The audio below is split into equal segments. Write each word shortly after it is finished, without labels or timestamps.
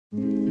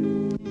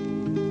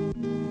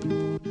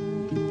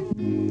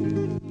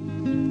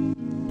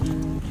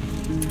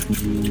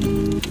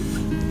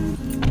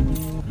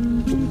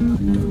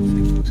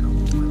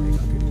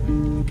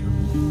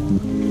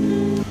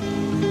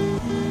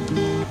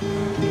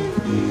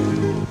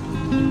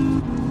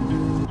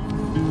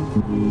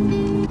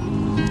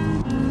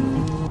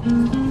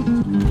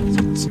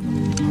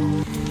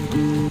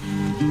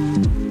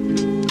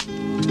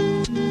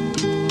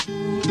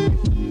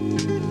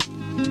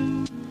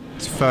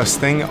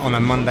First thing on a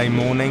Monday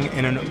morning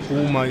in an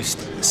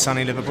almost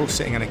sunny Liverpool,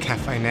 sitting in a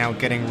cafe now,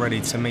 getting ready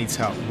to meet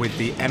up with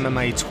the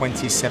MMA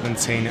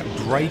 2017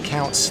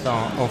 breakout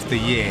star of the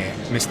year,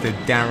 Mr.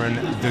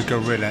 Darren the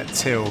Gorilla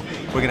Till.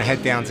 We're going to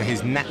head down to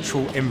his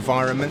natural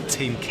environment,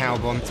 Team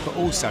Kaobon, but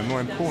also,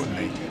 more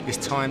importantly, it's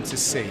time to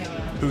see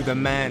who the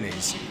man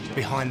is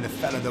behind the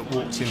fella that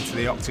walked into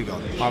the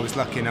octagon. I was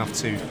lucky enough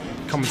to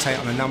commentate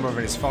on a number of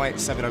his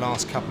fights over the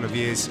last couple of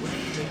years,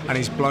 and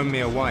he's blown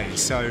me away.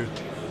 So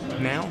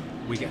now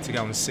we get to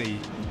go and see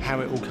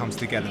how it all comes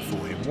together for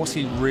him. What's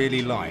he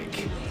really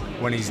like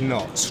when he's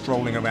not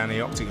strolling around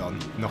the octagon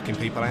knocking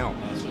people out?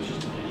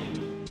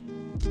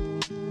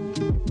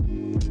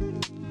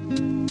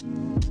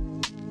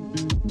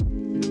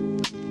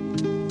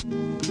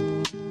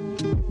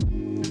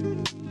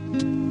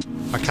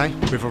 Okay,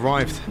 we've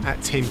arrived at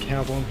Team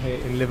Kaobon here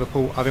in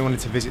Liverpool. I've been wanting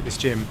to visit this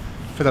gym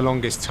for the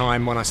longest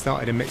time. When I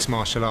started in mixed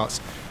martial arts,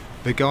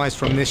 the guys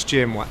from this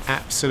gym were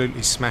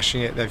absolutely smashing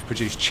it. They've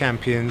produced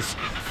champions,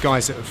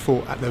 guys that have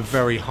fought at the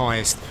very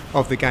highest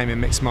of the game in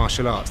mixed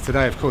martial arts.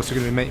 Today, of course, we're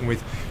going to be meeting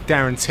with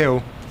Darren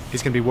Till.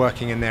 He's going to be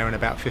working in there in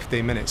about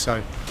 15 minutes. So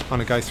I'm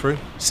going to go through,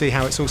 see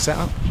how it's all set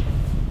up.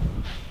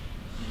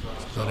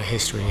 A lot of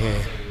history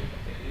here.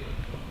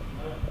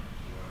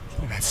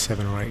 We've had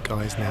 7 or 8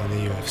 guys now in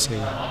the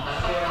UFC.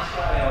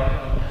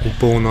 All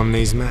born on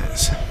these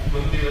mats.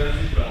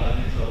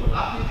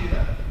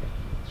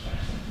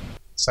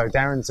 So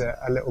Darren's a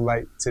little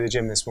late to the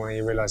gym this morning.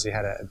 He realised he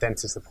had a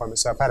dentist appointment,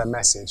 so I've had a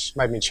message,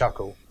 made me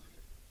chuckle.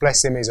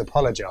 Bless him, he's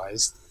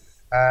apologised.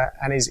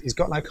 And he's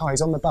got no car, he's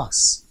on the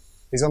bus.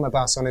 He's on the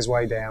bus on his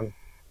way down.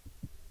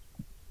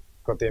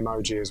 Got the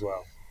emoji as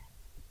well.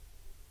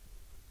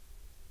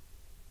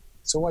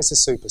 It's always the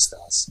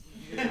superstars.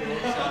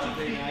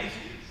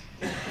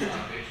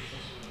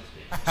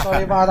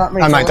 Sorry about that,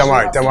 mate. Oh, mate, don't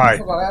worry, don't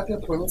worry. I had the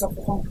appointment. I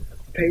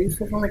paid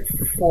for like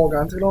 £4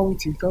 grand to get all my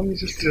teeth done. He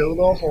just drilled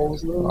all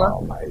holes in them.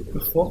 Oh, mate. The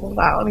fuck was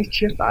that on his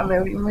chip, that and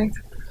everything, mate.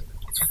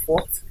 It's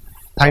fucked.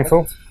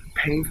 Painful?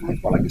 Painful.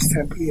 It's got like this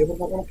temporary here, but I'm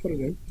not going to put it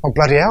in. Oh,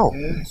 bloody hell.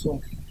 Yeah,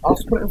 so I'll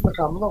just put it in for the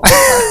camera though.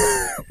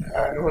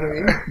 You know what I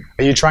mean?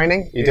 Are you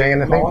training? Are you doing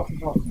anything? No, I'm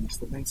not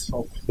finished it, mate,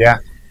 so yeah.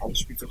 I'll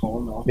just speak to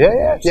Colin now.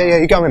 Yeah,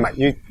 you go in, mate.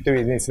 You do what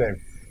you need to do.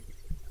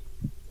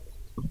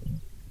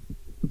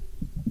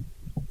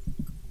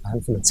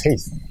 And for the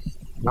teeth.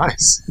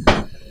 Nice.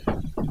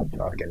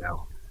 Fucking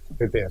hell.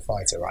 Could be a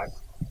fighter, right?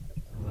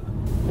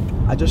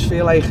 I just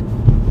feel like,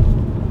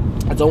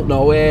 I don't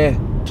know where,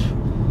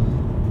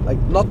 like,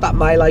 not that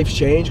my life's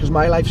changed, because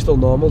my life's still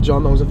normal.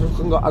 John knows,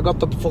 I got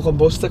the fucking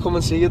bus to come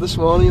and see you this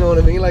morning, you know what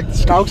I mean? Like, the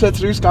scouts are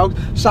through, scouts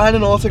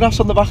signing autographs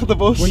on the back of the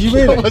bus. Were you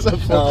really?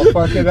 Oh,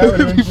 fucking, that would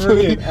have been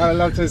brilliant. I'd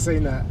love to have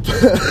seen that.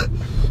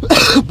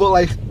 But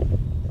like,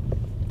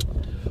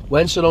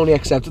 when Cerrone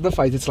accepted the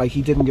fight, it's like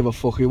he didn't give a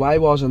fuck who I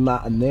was and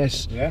that and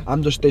this. Yeah.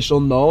 I'm just this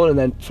unknown, and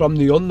then from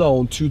the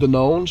unknown to the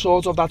known,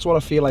 sort of. That's what I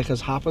feel like has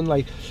happened.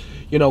 Like,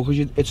 you know,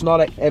 because it's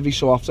not every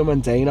so often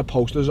when Dana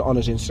posters on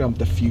his Instagram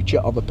the future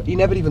of a. He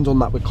never even done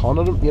that with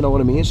Conor. You know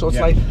what I mean? So it's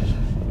like,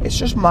 it's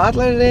just mad,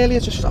 like, really.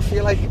 It's just I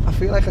feel like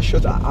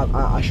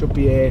I should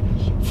be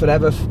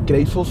forever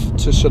grateful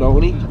to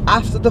Cerrone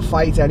after the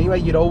fight. Anyway,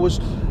 you'd always.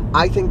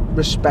 I think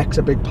respect's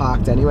a big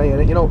part anyway,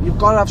 and you know, you've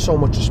got to have so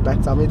much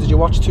respect. I mean, did you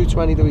watch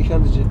 220 the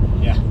weekend? Did you?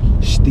 Yeah.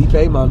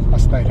 Stipe, man. I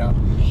stayed up.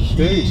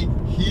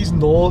 He's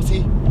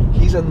naughty.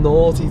 He's a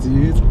naughty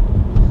dude.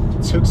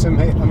 Took some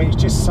hit. I mean, he's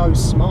just so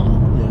smart.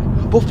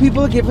 Yeah. But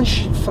people are giving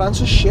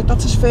Francis shit.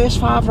 That's his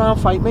first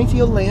 5-round fight, mate.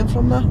 He'll learn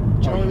from that. Do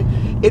you know what I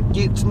mean?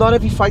 It's not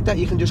every fight that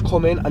you can just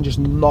come in and just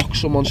knock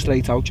someone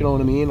straight out. You know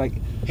what I mean? Like,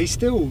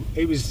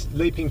 he was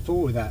leaping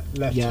forward with that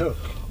left hook.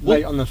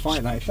 Late on the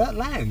fight, like, if that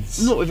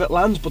lands. No, if it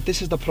lands, but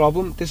this is the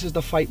problem. This is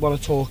the fight what I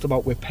talked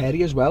about with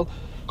Perry as well,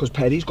 because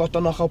Perry's got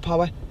the knockout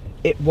power.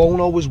 It won't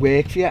always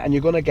work for you, and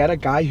you're going to get a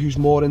guy who's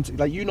more into,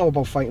 like, you know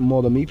about fighting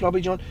more than me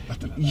probably, John. I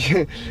don't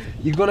know.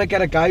 You're going to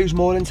get a guy who's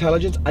more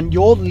intelligent, and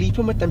you're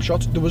leaping with them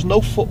shots. There was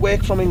no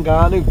footwork from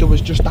Ngannou. There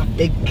was just that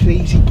big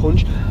crazy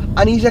punch,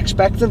 and he's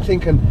expecting,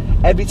 thinking,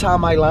 every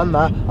time I land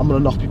that, I'm going to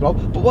knock people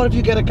out. But what if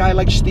you get a guy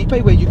like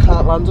Stipe where you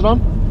can't land it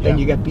on, then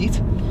you get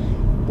beat?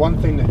 One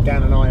thing that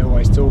Dan and I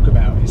always talk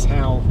about is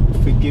how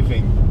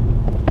forgiving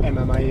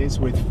MMA is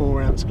with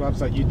 4-ounce gloves.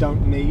 Like, you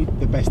don't need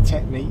the best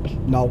technique.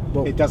 No,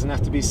 but it doesn't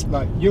have to be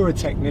like, you're a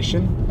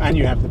technician and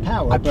you have the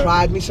power. I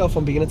pride myself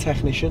on being a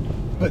technician.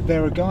 But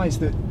there are guys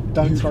that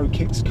don't throw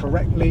kicks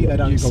correctly. They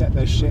don't set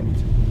their shit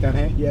down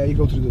here. Yeah, you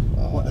go through the...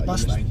 What, the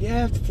bus lane?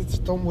 Yeah,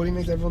 don't worry,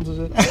 mate, everyone does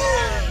it.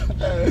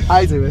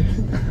 I do it.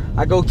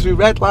 I go through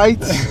red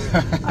lights,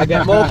 I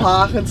get more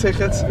parking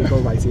tickets, we go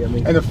right here,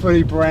 mate. And they're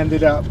fully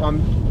branded up. I'm,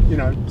 you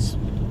know,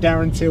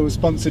 Darren Till,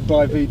 sponsored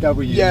by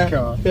VW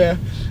car.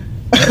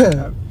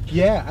 Yeah.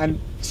 Yeah, and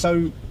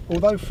so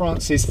although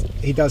Francis,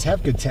 he does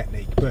have good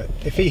technique, but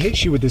if he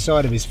hits you with the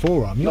side of his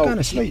forearm, you're going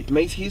to sleep.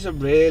 Mate, he's a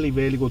really,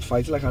 really good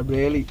fighter. Like,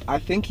 I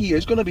think he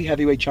is going to be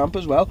heavyweight champ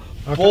as well.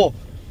 Okay. But,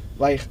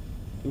 like,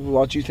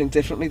 what do you think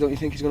differently? Don't you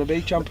think he's going to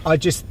be champ?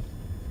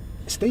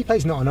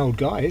 Stipe's not an old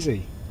guy, is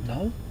he?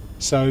 No.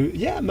 So,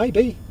 yeah,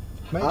 maybe.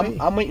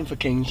 I'm waiting for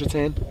Kane's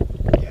return.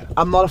 Yeah.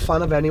 I'm not a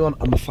fan of anyone,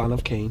 I'm a fan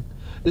of Kane.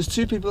 There's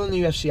two people in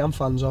the UFC I'm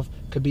fans of,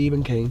 Khabib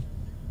and Kane.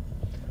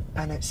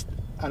 And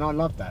I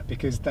love that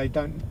because they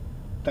don't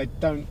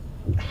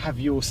have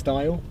your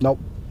style. Nope.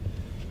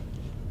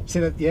 See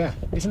that? Yeah,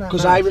 isn't that?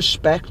 Because I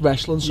respect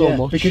wrestling so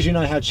much. Because you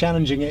know how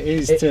challenging it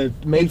is to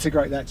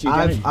integrate that to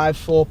your game. I've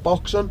fought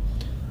boxing,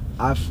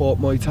 I've fought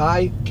Muay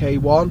Thai,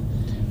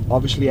 K1,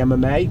 obviously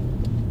MMA.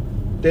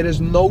 There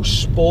is no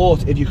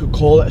sport, if you could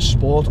call it a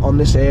sport on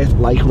this earth,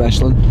 like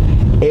wrestling.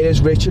 It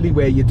is literally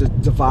where you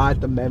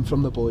divide the men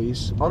from the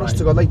boys. Honest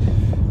to God, like,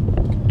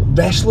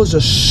 wrestlers are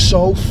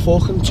so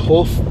fucking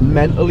tough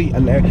mentally,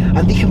 and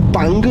they can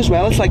bang as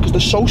well. It's like, because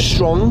they're so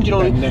strong, you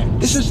know.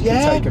 This is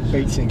take a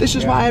beating. This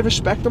is why I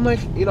respect them.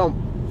 Like, you know,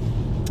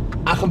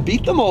 I can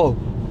beat them all,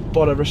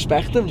 but I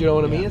respect them. Do you know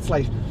what I mean? It's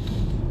like,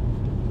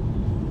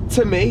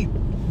 to me,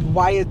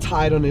 Wyatt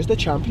Tyron is the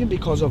champion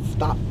because of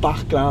that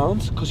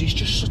background. Because he's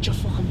just such a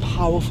fucking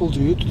powerful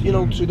dude, you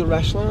know, through the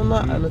wrestling and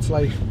that. And it's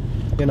like,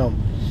 you know.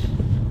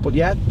 But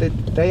yeah,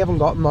 they haven't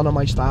got none of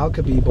my style,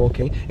 Khabib or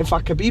King. In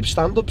fact, Khabib's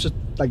stand-ups are,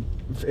 like,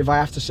 if I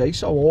have to say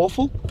so,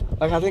 awful.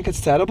 Like, I think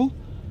it's terrible.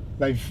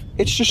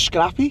 It's just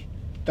scrappy.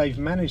 They've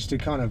managed to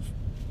kind of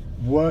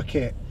work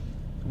it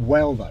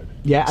well, though.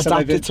 Yeah,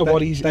 adapted to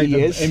what he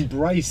is.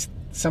 Embraced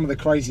some of the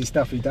crazy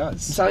stuff he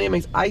does. I'm telling you,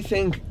 mate, I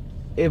think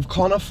if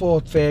Conor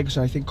fought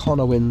Ferguson, I think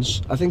Conor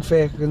wins. I think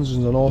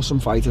Ferguson's an awesome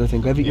fighter. I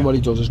think everything what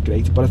he does is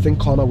great. But I think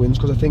Conor wins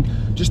because I think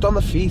just on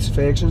the feet,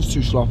 Ferguson's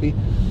too sloppy.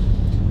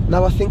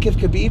 Now, I think if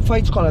Khabib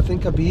fights Conor, I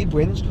think Khabib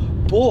wins.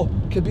 But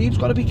Khabib's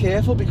got to be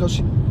careful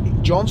because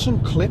Johnson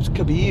clipped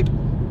Khabib.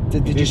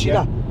 Did you see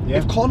that? Yeah.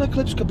 If Conor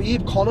clips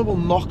Khabib, Conor will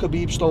knock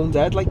Khabib stone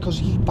dead, like, because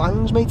he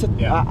bangs, mate,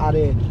 at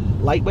a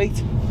lightweight.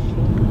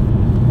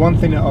 One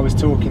thing that I was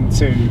talking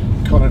to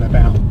Colin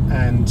about,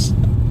 and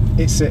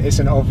it's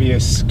an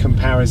obvious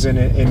comparison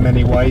in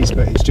many ways,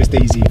 but it's just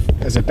easy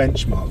as a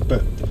benchmark.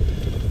 But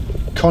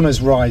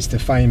Conor's rise to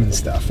fame and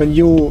stuff, and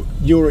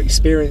you're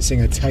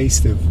experiencing a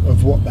taste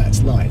of what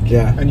that's like.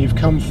 Yeah. And you've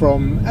come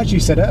from, as you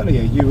said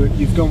earlier,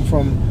 you've gone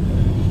from,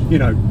 you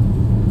know,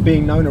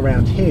 being known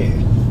around here,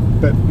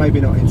 but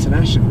maybe not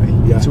internationally,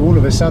 to all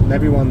of a sudden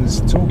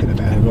everyone's talking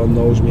about it. Everyone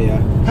knows me.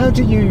 How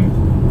do you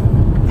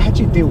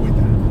deal with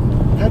that?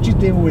 How do you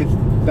deal with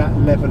that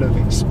level of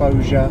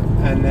exposure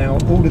and now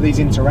all of these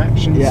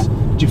interactions?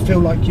 Do you feel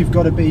like you've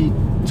got to be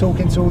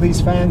talking to all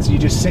these fans? Are you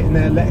just sitting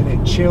there letting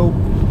it chill?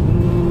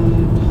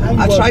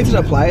 I try to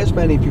reply as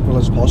many people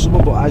as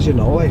possible, but as you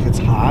know, like, it's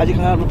hard. You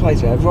can't reply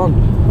to everyone,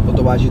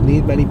 otherwise you'd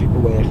need many people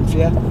working for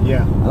you.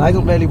 Yeah. And I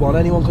don't really want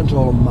anyone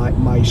controlling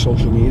my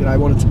social media. I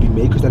want it to be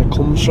me, because then it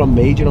comes from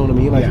me. Do you know what I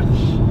mean? Like,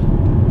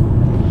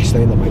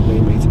 staying that my way,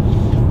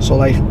 mate. So,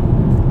 like,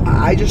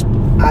 I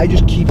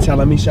just keep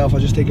telling myself, I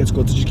just think it's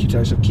good to just keep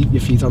telling myself, keep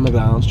your feet on the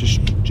ground,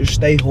 just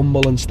stay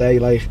humble and stay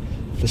like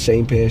the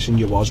same person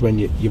you was when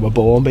you were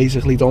born,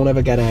 basically. Don't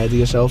ever get ahead of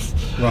yourself.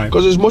 Right.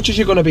 Because as much as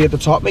you're going to be at the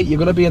top, mate, you're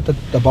going to be at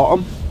the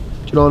bottom.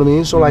 Do you know what I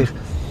mean? So like,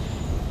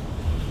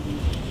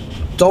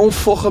 don't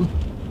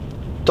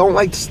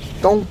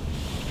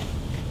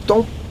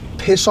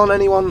piss on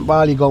anyone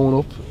while you're going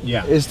up.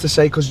 Yeah. Is to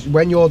say, because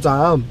when you're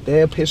down,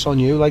 they'll piss on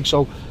you. Like,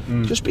 so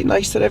just be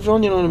nice to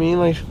everyone, you know what I mean?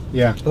 Like,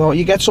 yeah. You know,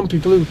 you get some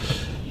people who,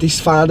 they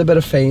find a bit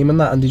of fame and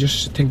that, and they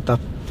just think that,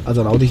 I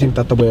don't know, they think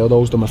that the world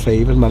owes them a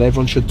favour and that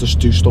everyone should just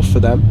do stuff for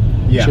them.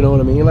 Yeah. Do you know what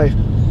I mean? Like,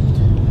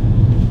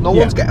 no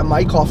one's getting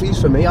my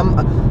coffees for me.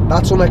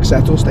 That's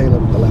unacceptable, staying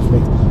on the left,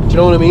 mate. Do you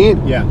know what I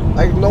mean? Yeah.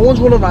 Like, no one's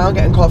running around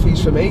getting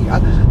coffees for me.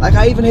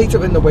 I even hate it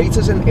when the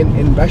waiters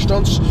in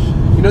restaurants,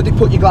 you know, they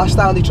put your glass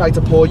down, they try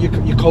to pour your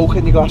Coke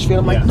in your glass for you.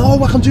 I'm like,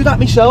 no, I can do that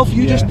myself.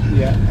 You just,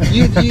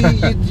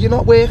 you're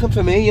not working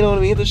for me, you know what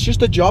I mean? It's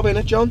just a job,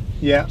 innit, John?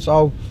 Yeah.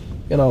 So,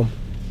 you know.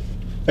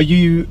 Are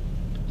you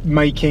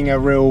making a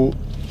real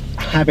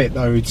habit,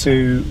 though,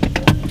 to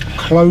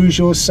close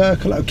your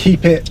circle or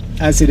keep it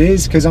as it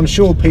is? Because I'm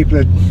sure people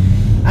are,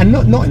 and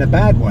not in a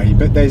bad way,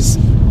 but there's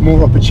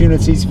more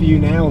opportunities for you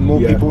now and more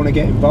people want to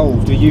get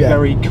involved. Are you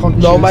very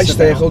conscious? No, my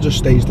circle just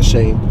stays the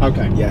same.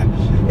 Okay. Yeah.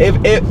 If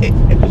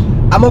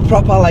I'm a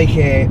proper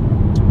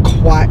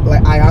quiet,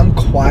 like, I am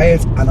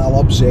quiet and I'll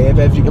observe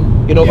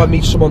everything. You know, if I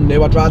meet someone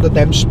new, I'd rather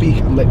them speak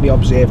and let me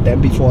observe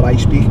them before I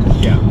speak.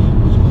 Yeah.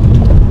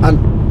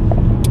 And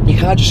you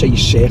can't just say your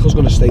circle's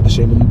going to stay the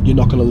same and you're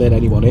not going to let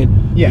anyone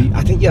in. Yeah.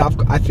 I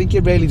think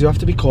you really do have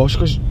to be cautious,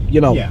 because, you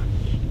know,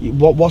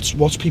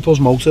 what's people's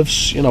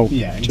motives, you know?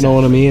 Yeah, exactly. Do you know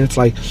what I mean? It's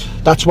like,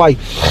 that's why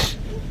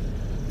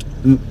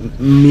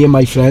me and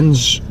my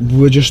friends,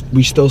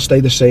 we still stay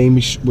the same.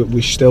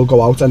 We still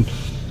go out, and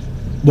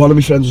one of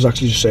my friends was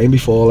actually just saying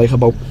before, like,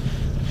 about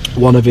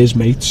one of his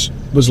mates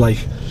was like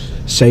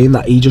saying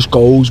that he just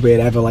goes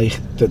wherever like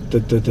the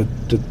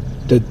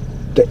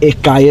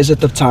it guy is at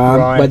the time,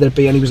 right. Whether it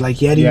be, and he was like,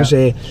 he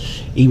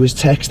was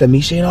texting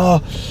me saying,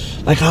 oh,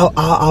 like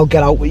I'll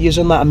get out with you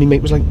and that, and my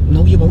mate was like,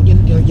 no, you won't,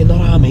 you're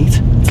not our mate.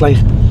 It's like,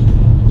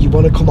 you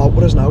want to come out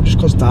with us now just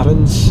because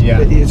Darren's, do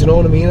you know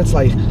what I mean? It's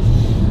like,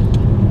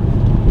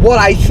 what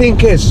I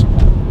think is,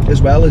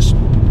 as well, is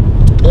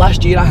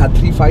last year I had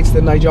 3 fights,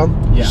 didn't I, John?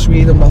 Yeah.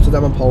 Sweden,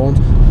 Rotterdam and Poland.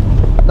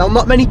 Now,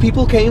 not many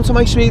people came to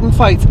my Sweden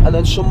fight, and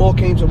then some more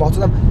came to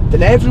Rotterdam.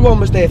 Then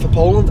everyone was there for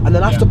Poland, and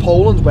then after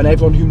Poland, when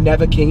everyone who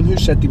never came, who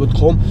said they would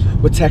come,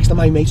 would text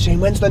my mate saying,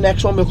 when's the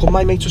next one we'll come?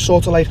 My mates were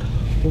sort of like,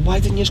 well, why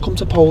didn't you just come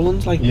to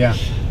Poland? Like,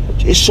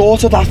 it's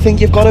sort of that thing.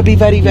 You've got to be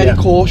very, very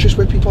cautious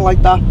with people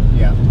like that.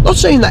 Not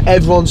saying that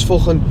everyone's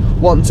fucking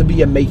wanting to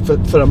be a mate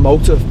for a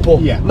motive, but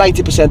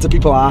 90% of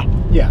people are.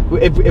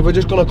 If we're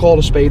just going to call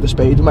a spade,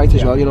 we might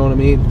as well, you know what I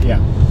mean?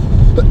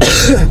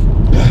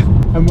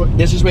 And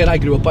this is where I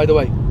grew up, by the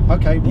way.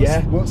 Okay,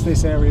 what's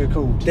this area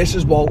called? This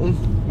is Walton.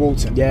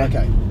 Walton,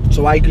 okay.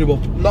 So I grew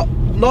up,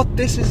 not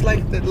this is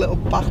like the little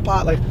back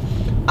part, like,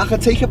 I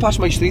could take you past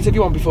my street if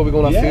you want before we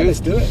go on our food.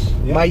 Let's do it.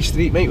 My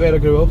street, mate, where I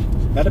grew up.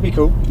 That'd be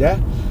cool. Where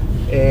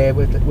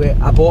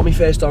I bought my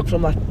first dog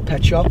from that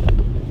pet shop.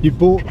 You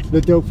bought the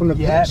dog from the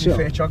pet shop? Yeah,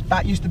 my first dog.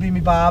 That used to be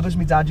my barber's,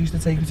 my dad used to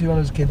take me to when I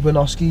was a kid,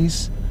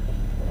 Winoski's.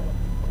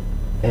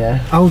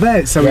 Oh,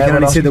 there, so we can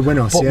only see the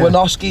Winos. But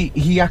Winoski,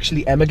 he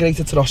actually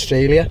emigrated to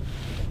Australia.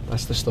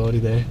 That's the story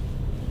there.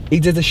 He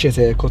did a shit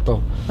haircut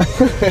though.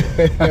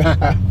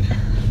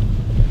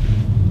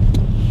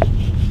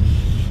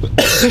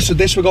 So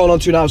this we're going on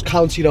to now is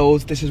County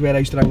Road. This is where I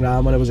used to hang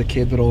around when I was a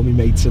kid with all my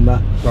mates and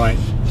that. Right.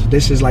 So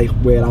this is like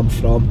where I'm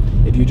from.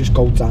 If you just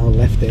go down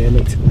left there,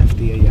 mate, left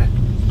here,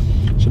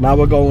 So now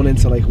we're going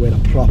into like where I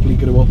properly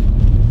grew up.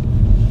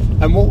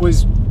 And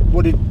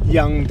what did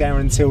young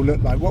Darren Till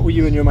look like? What were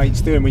you and your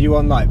mates doing? Were you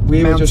on like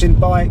mountain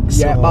bikes?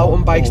 Yeah,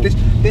 mountain bikes.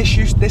 This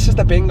is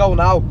the bingo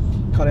now.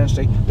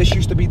 This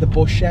used to be the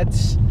bus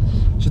sheds.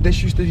 So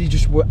this used to be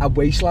just a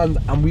wasteland,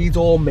 and we'd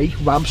all make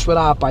ramps with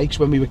our bikes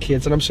when we were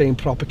kids, and I'm saying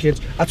proper kids.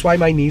 That's why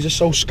my knees are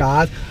so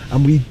scarred,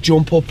 and we'd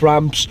jump up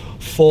ramps,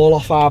 fall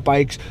off our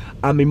bikes,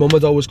 and my mum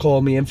would always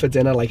call me in for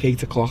dinner like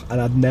 8 o'clock,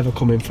 and I'd never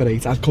come in for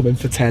 8, I'd come in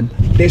for 10.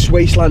 This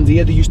wasteland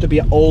here, there used to be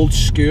an old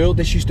school.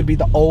 This used to be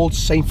the old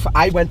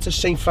I went to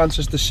St.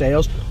 Francis de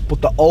Sales,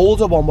 but the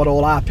older one where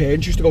all our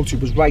parents used to go to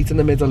was right in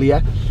the middle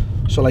here.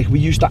 So like we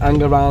used to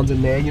hang around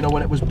in there, you know,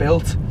 when it was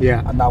built.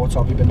 Yeah. And now it's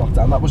obviously been knocked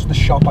down. That was the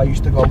shop I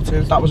used to go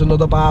to. That was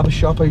another barber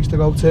shop I used to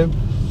go to.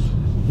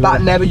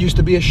 That never used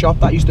to be a shop,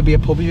 that used to be a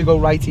pub. You go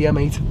right here,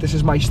 mate. This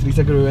is my street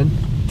I grew in.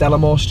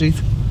 Delamore Street.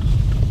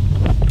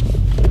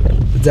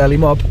 The deli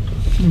mob.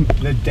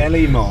 The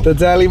deli mob? The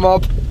deli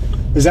mob.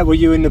 Is that what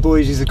you and the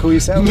boys used to call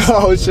yourselves?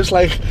 No, it's just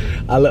like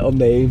a little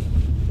name.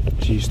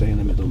 So you stay in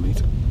the middle,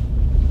 mate.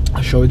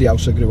 I'll show you the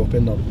house I grew up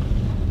in though.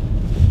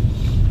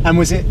 And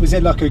was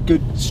it like a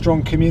good,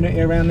 strong community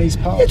around these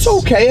parts? It's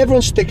okay,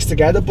 everyone sticks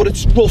together, but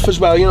it's rough as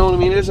well, you know what I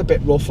mean? It is a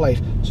bit rough, like.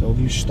 So if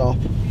you stop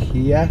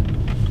here,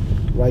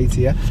 right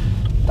here,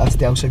 that's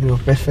the house I grew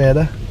up a bit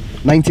further.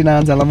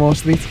 99 Delamore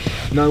Street.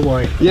 No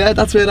way. Yeah,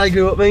 that's where I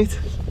grew up, mate.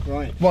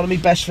 Right. One of my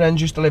best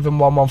friends used to live in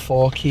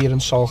 114 Kieran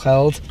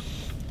Solheld.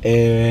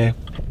 It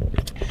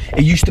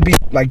used to be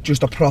like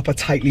just a proper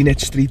tightly knit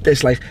street.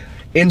 This, like,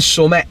 in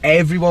summer,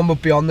 everyone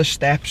would be on the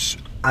steps,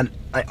 and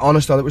I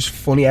honestly thought it was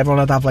funny. Everyone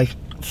would have like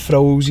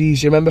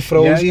Frozies, you remember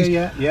Frozies?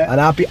 Yeah.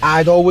 And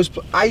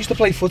I used to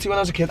play footy when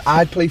I was a kid.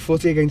 I'd play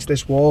footy against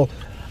this wall,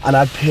 and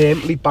I'd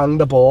permanently bang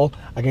the ball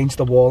against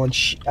the wall, and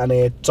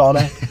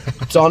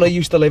Donna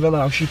used to live in the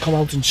house. She'd come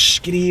out and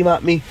scream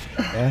at me.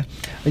 Yeah,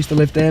 I used to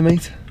live there,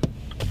 mate.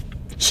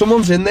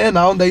 Someone's in there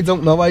now and they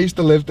don't know I used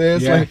to live there.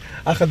 It's like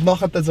I could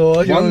knock at the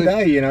door. One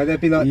day, you know,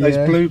 there'd be like those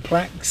blue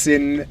plaques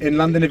in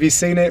London. Have you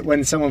seen it?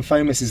 When someone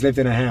famous has lived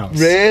in a house.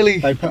 Really?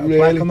 They put a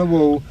plaque on the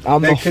wall.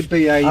 I'm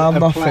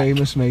not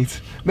famous, mate.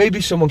 Maybe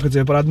someone could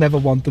do it, but I'd never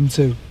want them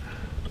to.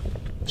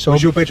 So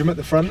was your bedroom at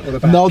the front or the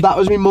back? No, that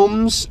was my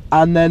mum's,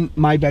 and then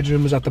my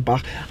bedroom was at the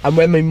back. And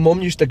when my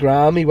mum used to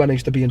ground me when I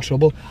used to be in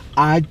trouble,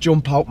 I'd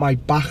jump out my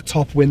back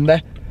top window.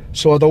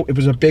 So although it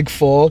was a big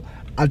fall,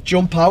 I'd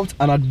jump out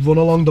and I'd run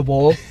along the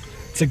wall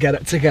to get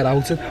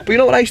out. But you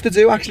know what I used to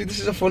do? Actually, this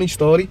is a funny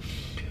story.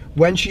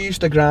 When she used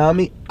to ground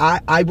me,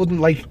 I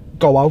wouldn't like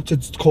go out to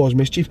cause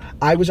mischief.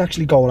 I was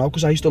actually going out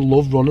because I used to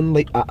love running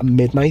like at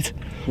midnight.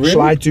 Really?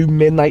 So I do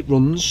midnight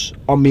runs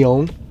on my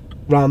own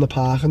around the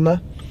park and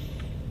that.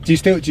 Do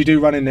you do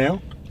running now?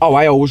 Oh,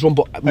 I always run,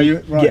 but are you,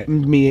 right.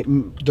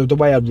 The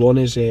way I run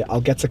is I'll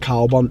get to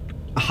Kaobon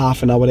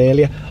half an hour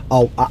earlier.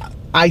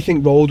 I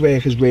think road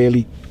work is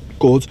really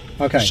good.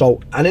 Okay. So,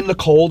 and in the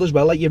cold as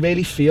well, like you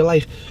really feel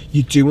like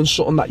you're doing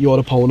something that your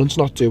opponent's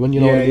not doing,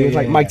 you know what I mean?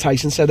 Like Mike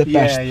Tyson said it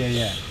best.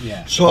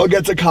 Yeah. So I'll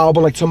get to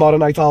Kaobon, like tomorrow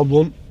night I'll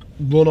run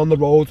run on the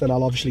road, then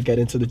I'll obviously get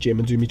into the gym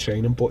and do my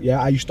training. But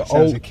yeah, I used to.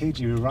 So as a kid,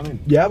 you were running?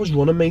 Yeah, I was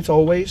running, mate,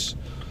 always.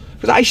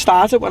 Because I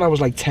started when I was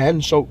like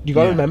 10, so you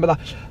got to remember that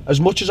as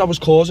much as I was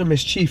causing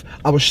mischief,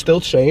 I was still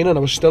training. I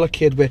was still a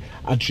kid with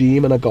a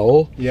dream and a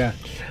goal. Yeah.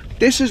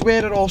 This is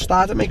where it all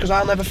started, mate, because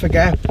I'll never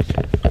forget.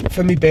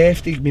 For my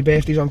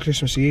birthday's on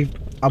Christmas Eve,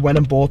 I went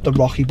and bought the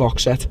Rocky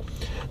box set.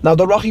 Now,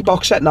 the Rocky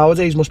box set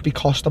nowadays must be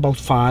cost about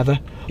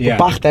 £5. Yeah.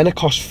 But back then it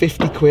cost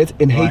 50 quid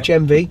in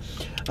HMV.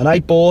 And I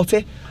bought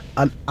it,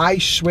 and I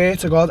swear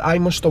to God, I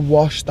must have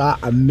watched that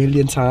a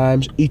million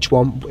times, each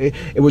one.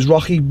 It was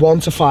Rocky 1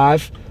 to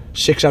 5.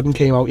 6 of them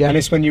came out, yeah. And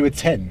it's when you were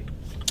 10?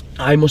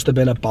 I must have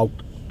been about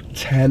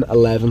 10,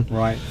 11.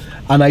 Right.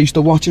 And I used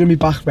to watch it in my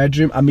back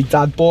bedroom, and my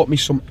dad bought me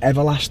some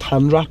Everlast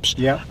hand wraps.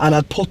 Yeah. And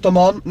I'd put them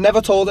on,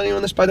 never told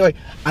anyone this, by the way,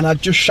 and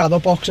I'd just shadow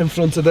box in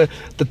front of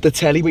the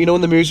telly, but you know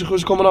when the music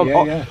was coming on?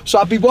 Yeah. So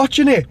I'd be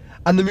watching it,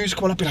 and the music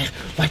coming on, I'd be like,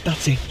 right,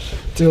 that's it.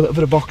 Do a little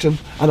bit of boxing.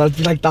 And I'd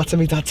be like that to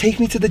me dad, take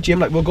me to the gym,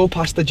 like we'll go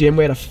past the gym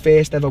where I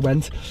first ever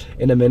went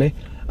in a minute.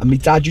 And my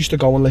dad used to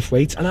go and lift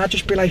weights, and I'd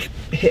just be like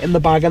hitting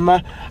the bag and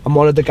that. And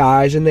one of the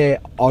guys in there,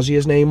 Ozzy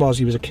his name was,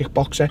 he was a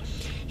kickboxer,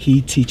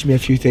 he'd teach me a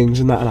few things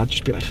and that, and I'd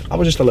just be like, I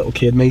was just a little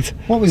kid, mate.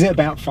 What was it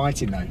about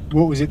fighting though?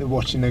 What was it that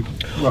watching the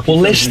Rocky?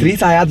 Well, this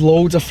street, I had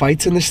loads of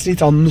fights in the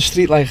street, on the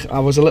street, like I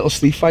was a little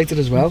street fighter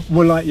as well.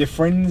 Were like your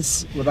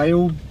friends, were they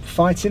all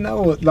fighting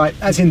though? Or like,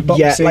 as in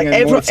boxing? Yeah, like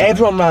and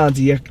everyone around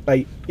here,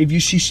 like if you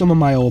see some of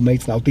my old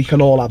mates now, they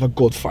can all have a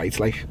good fight.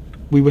 Like,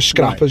 we were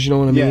scrappers, right. You know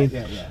what I mean?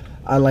 Yeah.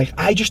 And like,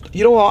 I just,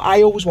 you know what,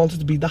 I always wanted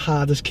to be the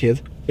hardest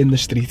kid in the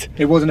street.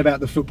 It wasn't about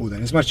the football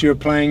then? As much as you were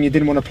playing, you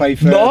didn't want to play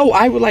for... No,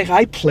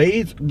 I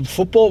played,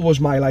 football was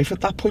my life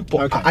at that point,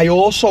 but okay. I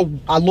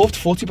loved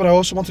footy, but I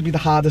also wanted to be the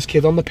hardest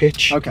kid on the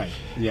pitch. Okay,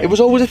 yeah. It was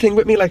always a thing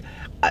with me, like,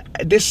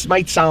 this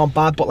might sound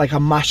bad, but like a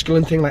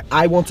masculine thing, like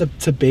I wanted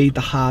to be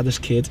the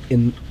hardest kid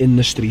in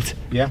the street.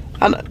 Yeah.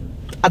 And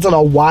I don't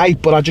know why,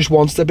 but I just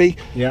wanted to be.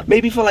 Yeah.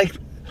 Maybe for like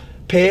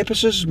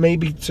purposes,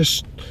 maybe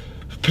to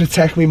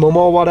protect me mum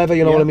or whatever,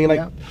 you know what I mean?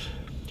 Like,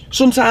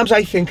 sometimes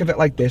I think of it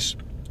like this.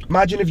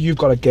 Imagine if you've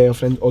got a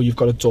girlfriend or you've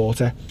got a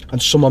daughter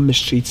and someone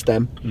mistreats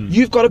them.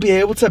 You've got to be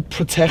able to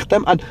protect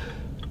them, and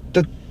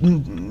the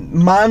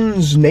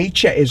man's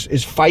nature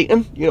is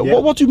fighting. You know,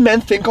 what do men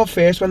think of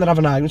first when they're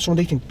having an argument? Someone,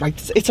 they think,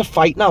 right, it's a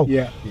fight now.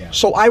 Yeah.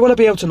 So I want to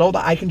be able to know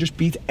that I can just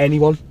beat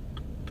anyone.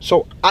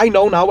 So I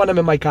know now when I'm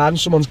in my car and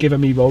someone's giving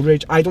me road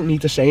rage, I don't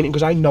need to say anything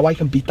because I know I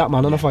can beat that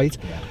man in a fight.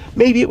 Yeah.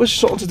 Maybe it was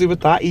something to do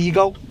with that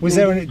ego. Was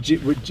there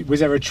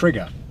a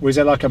trigger? Was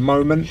there like a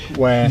moment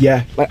where...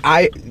 Yeah,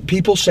 like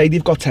people say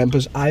they've got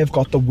tempers. I have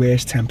got the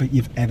worst temper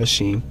you've ever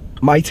seen.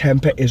 My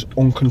temper is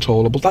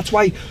uncontrollable. That's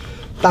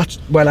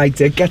when I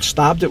did get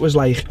stabbed, it was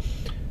like,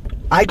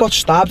 I got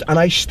stabbed and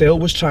I still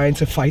was trying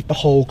to fight the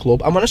whole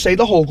club. And when I say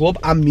the whole club,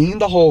 I mean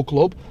the whole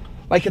club.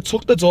 Like, it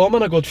took the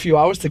doorman a good few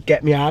hours to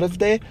get me out of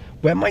there.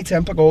 When my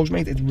temper goes,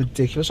 mate, it's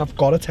ridiculous. I've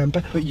got a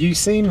temper. But you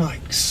seem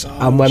like so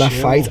And when chill. I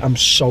fight, I'm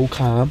so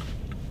calm.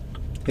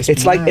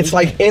 It's mad,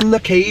 like in the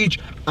cage,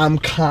 I'm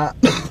calm.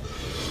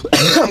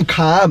 I'm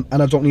calm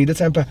and I don't need a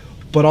temper.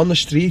 But on the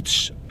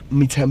streets,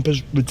 my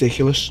temper's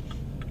ridiculous.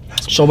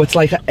 So it's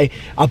like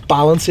a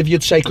balance, if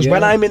you'd say. Because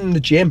when I'm in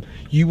the gym,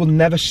 you will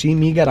never see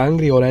me get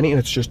angry or anything.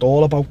 It's just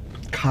all about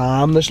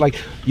calmness. Like,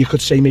 you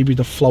could say maybe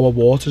the flow of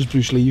water, as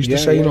Bruce Lee used to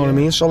say, you know what I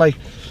mean? So like,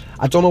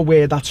 I don't know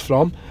where that's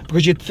from,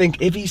 because you'd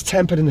think if he's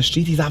tempered in the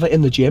street, he'd have it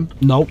in the gym.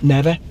 No,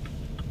 never.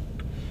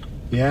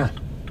 Yeah,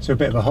 so a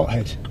bit of a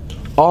hothead.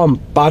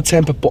 Bad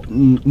temper, but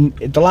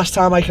the last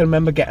time I can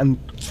remember getting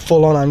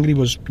full on angry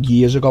was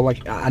years ago.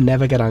 Like, I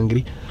never get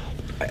angry.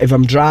 If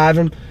I'm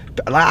driving,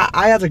 like,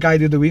 I had a guy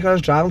the other week, I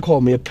was driving,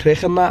 called me a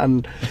prick and that,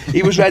 and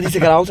he was ready to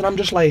get out, and I'm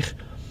just like,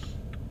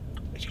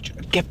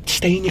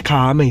 stay in your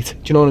car, mate.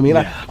 Do you know what I mean?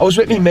 Like, I was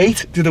with my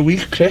mate the other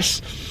week,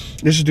 Chris.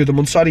 This is the other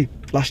month, sorry,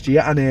 last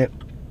year, and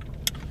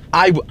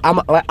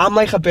I'm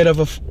like a bit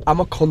of I'm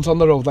a cunt on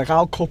the road. Like,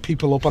 I'll cut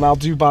people up and I'll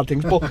do bad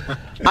things, but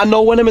I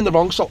know when I'm in the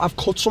wrong. So I've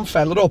cut some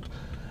fella up,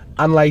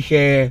 and like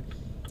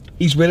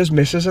he's with his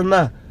missus and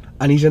that,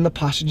 and he's in the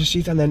passenger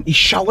seat, and then he's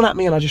shouting at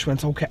me, and I just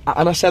went, okay,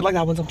 and I said like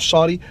that, I'm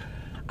sorry,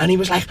 and he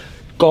was like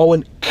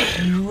going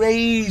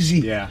crazy.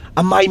 Yeah.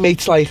 And my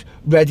mate's like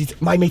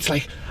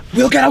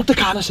we'll get out the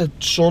car, and I said,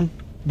 son,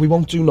 we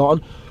won't do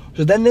nothing.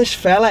 So then this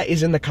fella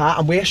is in the car,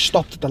 and we're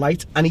stopped at the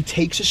light, and he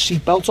takes his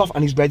seatbelt off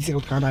and he's ready to go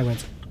out the car, and I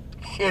went,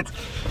 shit.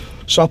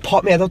 So I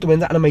popped my head out the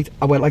window, and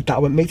I went like that. I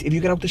went, mate, if you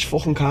get out this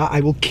fucking car,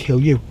 I will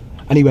kill you.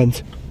 And he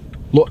went,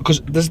 look,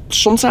 because there's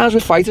sometimes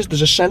with fighters,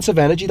 there's a sense of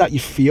energy that you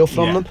feel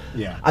from them.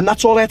 Yeah. And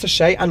that's all I had to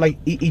say. And like,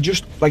 he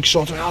just like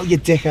sort of, oh, you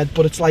dickhead.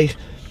 But it's like,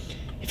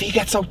 if he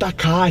gets out that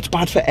car, it's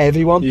bad for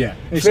everyone. Yeah.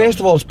 First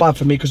of all, it's bad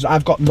for me because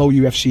I've got no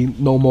UFC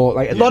no more.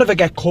 Like, not if I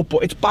get cut,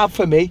 but it's bad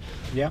for me.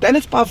 Yeah. Then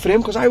it's bad for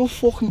him because I will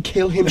fucking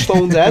kill him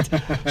stone dead.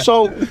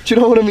 So, do you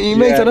know what I mean,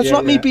 mate? And it's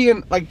not me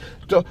being like,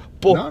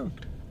 but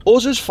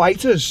us as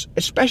fighters,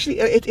 especially,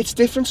 it's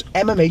different.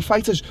 MMA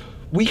fighters,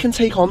 we can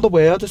take on the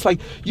world. It's like,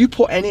 you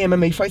put any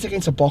MMA fight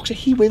against a boxer,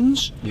 he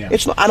wins. Yeah.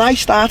 It's not, and I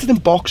started in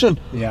boxing.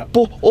 Yeah.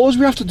 But all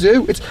we have to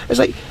do, it's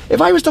like,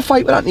 if I was to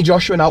fight with Anthony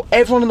Joshua now,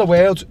 everyone in the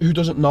world who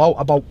doesn't know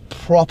about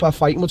proper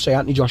fighting would say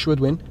Anthony Joshua would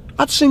win.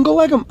 I'd single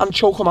leg him and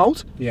choke him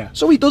out. Yeah.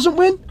 So he doesn't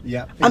win.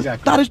 Yeah, exactly.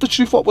 And that is the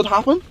truth what would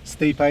happen.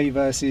 Stipe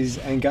versus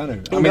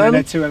Ngannou. I mean,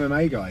 they're two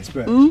MMA guys,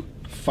 but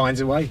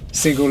finds a way.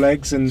 Single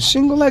legs and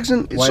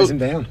weighs him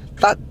down.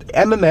 That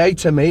MMA,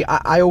 to me,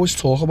 I always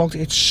talk about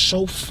it, it's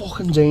so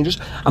fucking dangerous.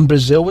 And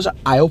Brazil was an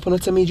eye-opener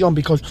to me, John,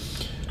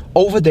 because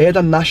over there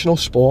the national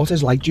sport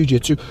is like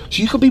jiu-jitsu.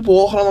 So you could be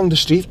walking along the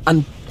street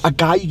and a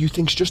guy you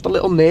think's just a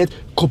little nerd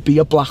could be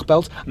a black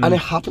belt. And it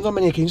happened on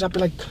many occasions. I'd be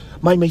like,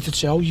 my mate would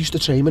say, oh, he used to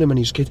train with him when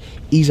he was a kid.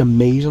 He's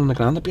amazing on the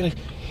ground. I'd be like,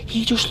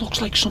 he just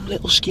looks like some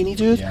little skinny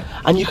dude. Yeah.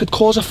 And you could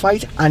cause a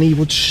fight and he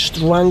would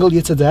strangle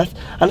you to death.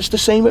 And it's the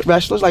same with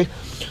wrestlers. Like,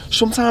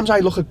 sometimes I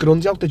look at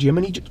Grundy out the gym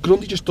and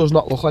Grundy just does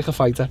not look like a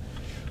fighter.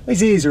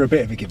 His ears are a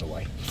bit of a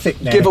giveaway.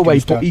 Thick neck giveaway,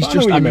 but he's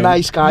just a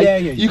nice guy. Yeah,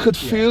 you could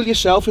fool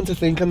yourself into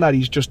thinking that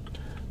he's just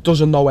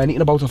doesn't know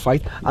anything about a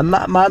fight, and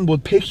that man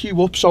would pick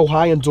you up so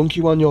high and dunk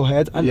you on your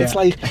head, and it's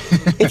like,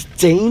 it's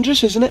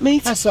dangerous, isn't it,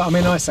 mate? That's what, I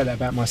mean, I say that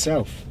about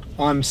myself.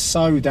 I'm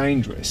so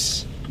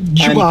dangerous.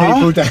 You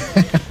are.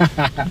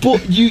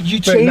 But you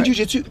train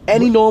jiu-jitsu.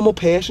 Any normal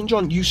person,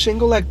 John, you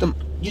single leg them,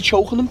 you're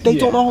choking them. They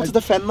don't know how to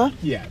defend that.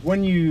 Yeah,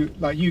 when you,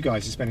 like you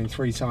guys are spending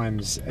 3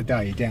 times a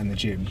day down the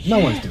gym, no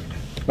one's doing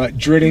it. Like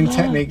drilling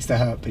techniques to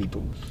hurt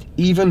people.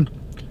 Even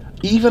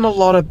a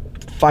lot of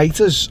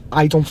fighters,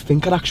 I don't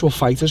think are actual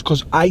fighters,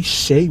 because I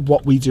see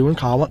what we do in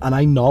Kaobon, and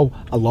I know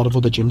a lot of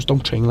other gyms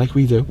don't train like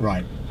we do.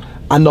 Right.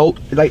 I know,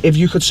 like, if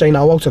you could say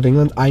now out of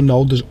England, I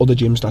know there's other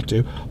gyms that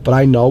do, but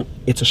I know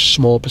it's a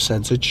small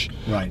percentage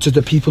to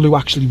the people who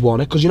actually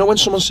want it. Because you know when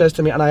someone says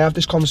to me, and I have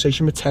this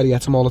conversation with Terry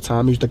Etam all the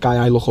time, who's the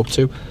guy I look up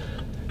to,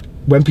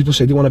 when people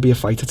say they want to be a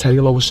fighter, Terry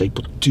will always say,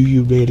 but do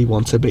you really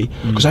want to be?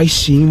 Because I've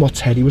seen what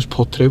Terry was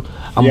put through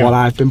and what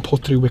I've been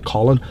put through with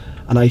Colin,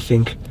 and I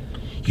think,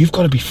 you've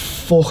got to be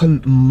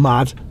fucking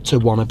mad to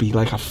want to be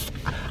like a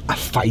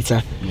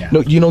fighter.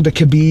 No, you know, the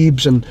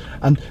Khabibs and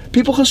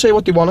people can say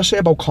what they want to say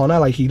about Conor,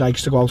 like he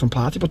likes to go out and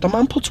party, but the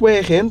man puts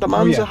work in. The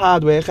man's a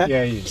hard worker.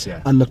 Yeah, he is.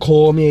 Yeah. And the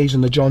Cormiers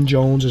and the John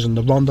Joneses and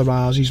the Ronda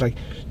Rouseys, like,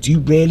 do you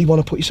really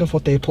want to put yourself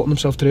what they're putting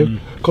themselves through?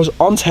 Because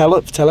on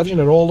television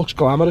it all looks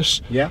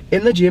glamorous. Yeah.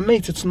 In the gym,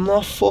 mate, it's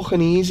not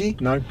fucking easy.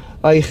 No.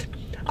 Like,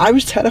 I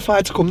was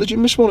terrified to come to the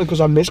gym this morning because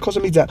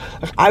of my dad.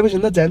 Like, I was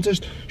in the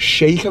dentist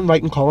shaking,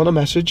 writing Colin a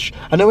message.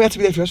 I know we had to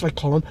be there first, like,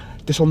 Colin,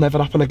 this will never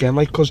happen again,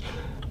 like, because,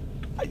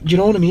 you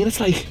know what I mean?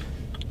 It's like,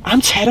 I'm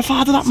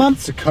terrified of that, man.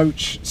 It's a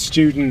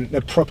coach-student,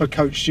 a proper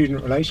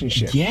coach-student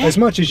relationship. Yeah. As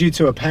much as you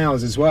two are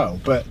pals as well,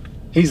 but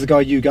he's the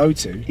guy you go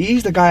to.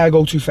 He's the guy I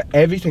go to for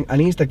everything,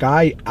 and he's the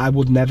guy I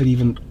would never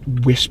even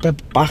whisper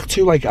back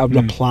to, like, a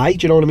reply,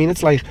 do you know what I mean?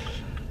 It's like,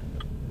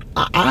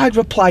 I'd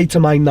reply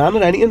to my nan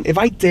or anything. If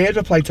I dared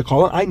reply to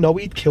Colin, I know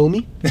he'd kill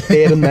me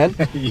there and then.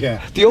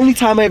 Yeah. The only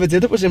time I ever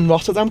did it was in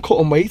Rotterdam,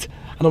 cutting weight,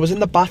 and I was in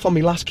the bath on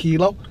my last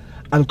kilo,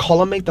 and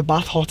Colin made the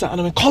bath hotter,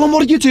 and I went, Colin,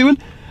 what are you doing?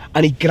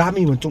 And he grabbed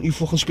me and went, don't you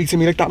fucking speak to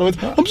me like that. And I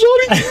went, I'm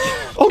sorry,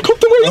 I'll cut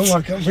the weight. Oh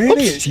my God,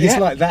 really? It's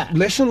like that.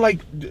 Listen, like,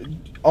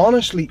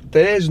 honestly,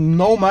 there is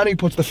no man who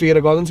puts the fear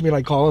of God into me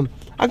like Colin.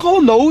 And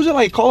Colin knows it,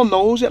 like,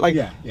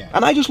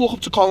 and I just look up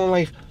to Colin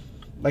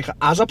like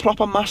as a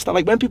proper master.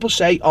 Like, when people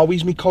say, oh,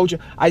 he's me coach,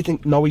 I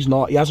think, no, he's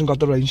not. He hasn't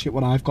got the relationship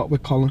what I've got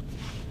with Colin. Do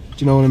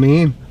you know what I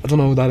mean? I don't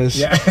know who that is.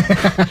 Yeah.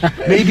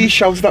 Maybe he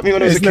shouted at me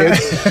when I was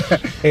a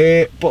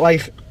kid. But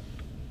like,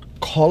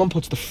 Colin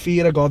puts the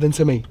fear of God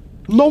into me.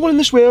 No one in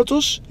this world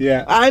does.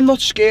 Yeah. I'm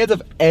not scared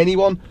of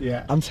anyone.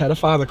 Yeah. I'm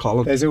terrified of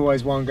Colin. There's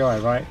always one guy,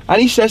 right?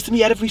 And he says to me,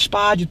 yeah, if we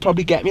sparred, you'd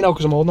probably get me now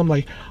because I'm old. And I'm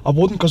like, I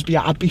wouldn't, because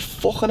I'd be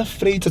fucking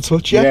afraid to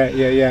touch you.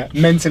 Yeah.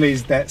 Mentally,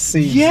 that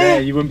seed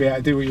there. You wouldn't be able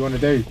to do what you want to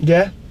do.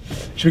 Yeah.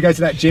 Should we go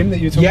to that gym that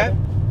you were talking about?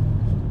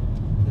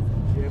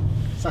 Yeah.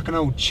 It's like an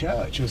old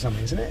church or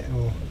something, isn't it?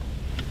 Or...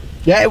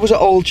 Yeah, it was an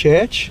old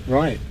church.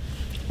 Right.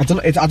 I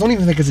don't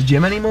even think it's a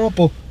gym anymore,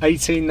 but...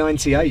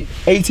 1898.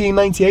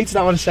 1898, is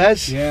that what it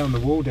says? Yeah, on the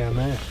wall down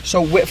there.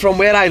 So from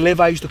where I live,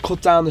 I used to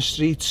cut down the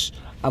streets,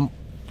 and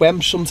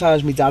when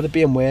sometimes my dad would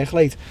be in work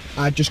late,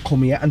 I'd just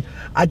come here, and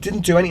I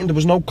didn't do anything. There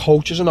was no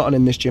coaches or nothing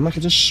in this gym. Like,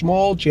 it's a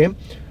small gym,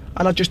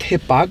 and I'd just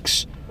hit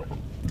bags.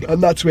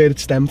 And that's where it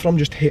stemmed from,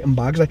 just hitting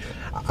bags. Like,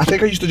 I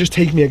think I used to just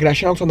take my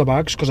aggression out on the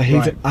bags, because I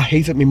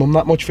hated my mum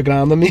that much for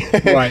grounding me.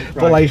 Right.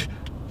 But like,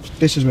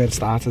 this is where it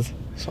started.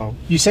 So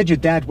you said your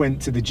dad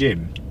went to the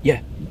gym.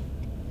 Yeah.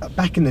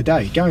 Back in the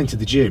day, going to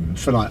the gym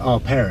for like our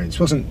parents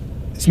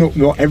it's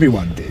not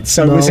everyone did.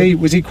 So no. was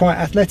he quite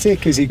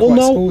athletic? Is he quite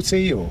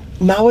sporty? Or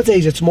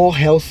nowadays it's more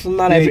health than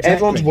that. Yeah, exactly.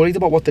 Everyone's worried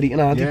about what they're eating,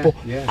 aren't they? But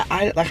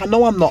I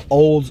know I'm not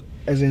old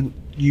as in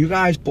you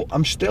guys, but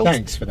I'm still.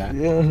 Thanks for that.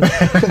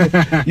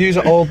 Yeah. Yous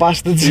are old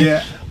bastards.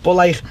 Yeah. But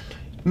like,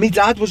 my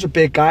dad was a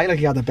big guy, like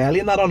he had a belly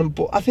and that on him,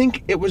 but I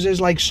think it was his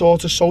like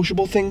sort of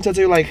sociable thing to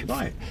do, like.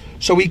 Right.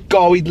 So he'd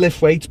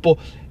lift weights, but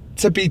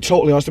to be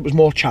totally honest, it was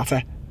more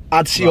chatter.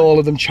 I'd see all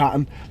of them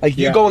chatting. Like,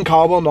 you go and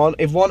Kaobon on,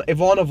 if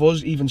one of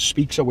us even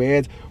speaks a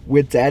word,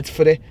 we're dead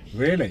for it.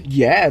 Really?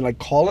 Yeah, like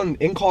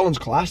in Colin's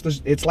class,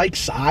 it's like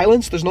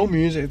silence. There's no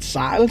music, it's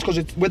silence,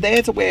 because we're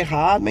there to work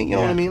hard, mate, you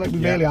know what I mean? Like, we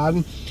really are.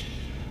 And,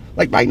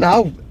 like, right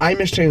now, I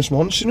miss training this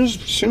morning. As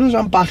soon as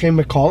I'm back in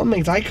with Colin,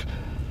 mate, like,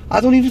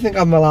 I don't even think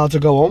I'm allowed to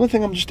go home. I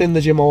think I'm just in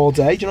the gym all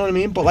day, do you know what I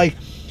mean? But, like,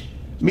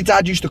 my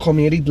dad used to come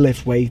here, he'd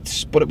lift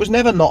weights, but it was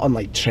never nothing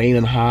like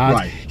training hard.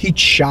 Right. He'd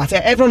chat.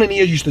 Everyone in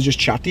here used to just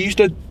chat. They used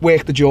to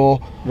work the jaw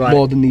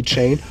more than they'd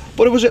train.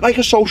 But it was like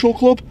a social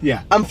club.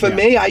 Yeah. And for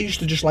me, I used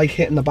to just like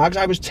hitting the bags.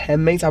 I was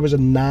 10, mate. I was a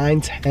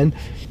 9, 10.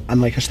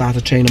 And like I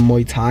started training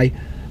Muay Thai.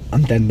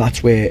 And then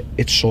that's where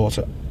it sort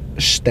of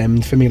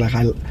stemmed for me. Like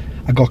I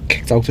got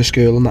kicked out of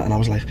school and that. And I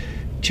was like,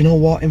 do you know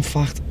what? In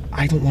fact,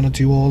 I don't want to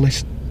do all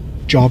this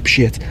job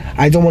shit.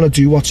 I don't want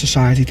to do what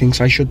society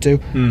thinks I should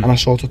do. And I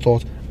sort of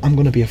thought, I'm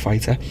going to be a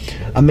fighter.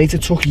 And mate,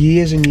 it took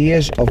years and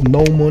years of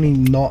no money,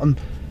 nothing.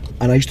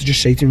 And I used to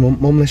just say to my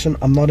mum, listen,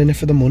 I'm not in it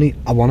for the money.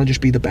 I want to just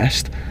be the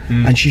best.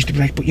 And she used to be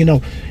like, but you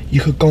know, you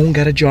could go and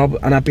get a job.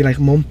 And I'd be like,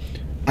 mum,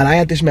 and I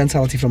had this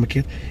mentality from a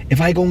kid,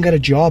 if I go and get a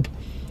job,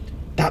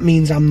 that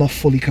means I'm not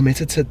fully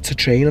committed to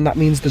training. That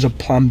means there's a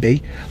plan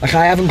B. Like,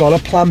 I haven't got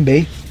a plan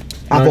B.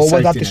 I've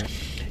always had this.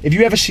 If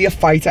you ever see a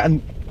fighter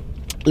and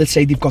let's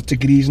say they've got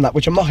degrees and that,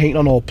 which I'm not hating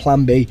on, all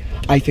plan B,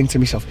 I think to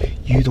myself,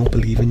 you don't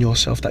believe in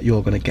yourself that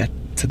you're going to get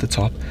to the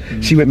top.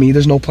 See, with me,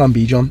 there's no plan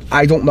B, John.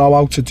 I don't know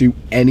how to do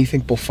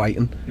anything but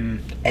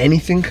fighting.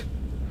 Anything.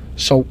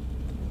 So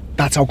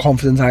that's how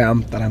confident I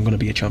am that I'm going to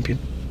be a champion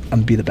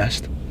and be the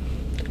best.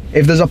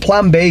 If there's a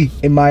plan B,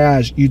 in my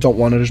eyes, you don't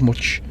want it as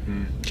much.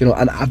 Do you know,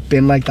 and I've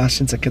been like that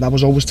since a kid. I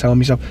was always telling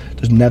myself,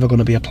 there's never going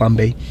to be a plan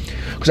B.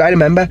 Because I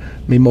remember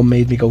my mum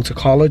made me go to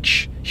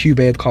college, Hugh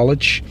Baird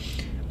College.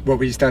 What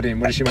were you studying?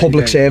 What did she make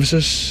Public you do?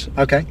 services.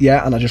 Okay.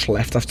 Yeah, and I just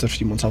left after a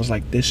few months. I was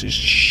like, this is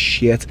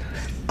shit.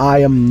 I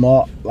am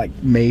not like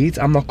made.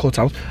 I'm not cut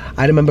out.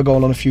 I remember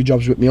going on a few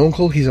jobs with my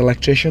uncle. He's an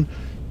electrician.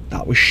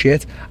 That was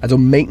shit. I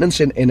done maintenance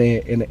in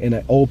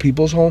an old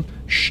people's home.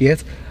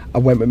 Shit. I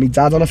went with my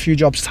dad on a few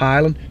jobs,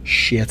 Thailand.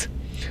 Shit.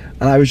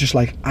 And I was just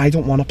like, I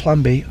don't want a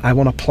plan B. I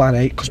want a plan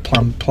A, because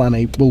plan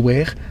A will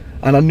work.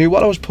 And I knew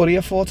what I was put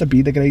here for, to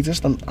be the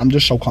greatest. And I'm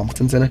just so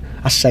confident in it.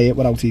 I say it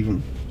without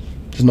even.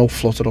 There's no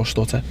flutter or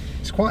stutter.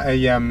 It's quite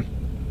a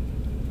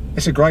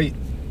it's a great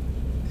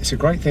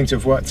thing to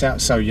have worked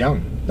out so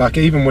young. Like,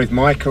 even with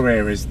my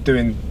career as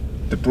doing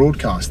the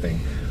broadcasting,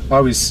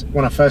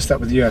 when I first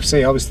started with the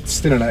UFC, I was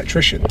still an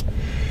electrician.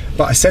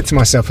 But I said to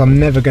myself, I'm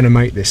never going to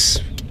make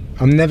this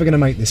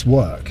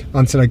work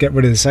until I get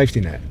rid of the safety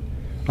net.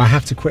 I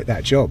have to quit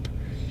that job,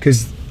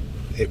 because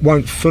it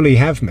won't fully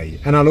have me,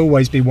 and I'll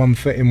always be 1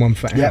 foot in, 1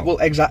 foot out. Yeah, well,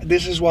 exactly.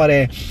 This is what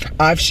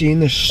I've seen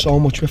this so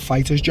much with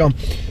fighters, John,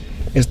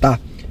 is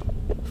that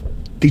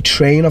they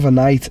train of a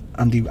night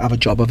and they have a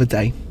job of a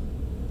day.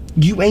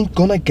 You ain't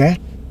gonna get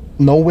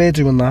nowhere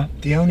doing that.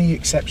 The only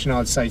exception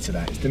I'd say to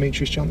that is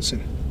Demetrius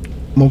Johnson.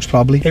 Most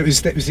probably. It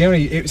was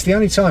the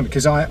only time,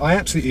 because I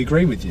absolutely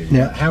agree with you.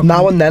 Yeah. Like,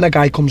 now and then a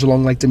guy comes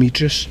along like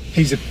Demetrius.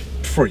 He's a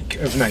freak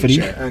of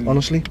nature.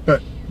 Honestly.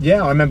 But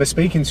yeah, I remember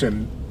speaking to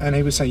him, and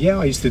he would say, yeah,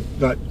 I used to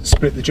like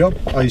split the job.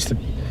 I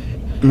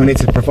need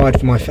to provide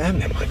for my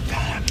family. I'm like,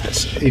 damn,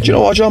 that's... Do you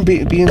know what, John,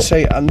 being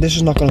say, and this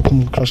is not going to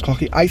come across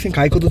cocky, I think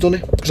I could have done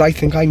it, because I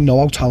think I know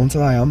how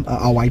talented I am,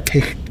 how I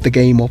pick the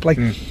game up. Like,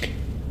 you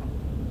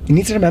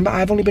need to remember,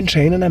 I've only been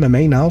training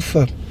MMA now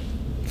for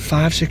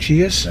 5-6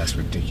 years. That's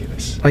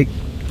ridiculous. Like,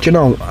 do you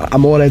know,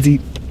 I'm already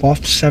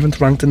 7th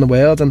ranked in the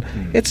world, and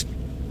it's,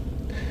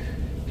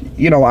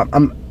 you know,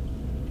 I'm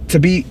to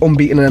be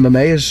unbeaten in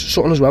MMA is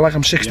something as well. Like,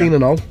 I'm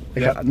 16-0.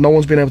 Like, no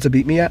one's been able to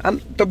beat me yet, and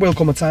there will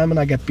come a time when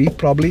I get beat,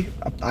 probably.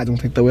 I don't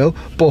think there will,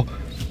 but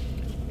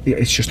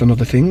it's just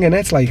another thing, innit?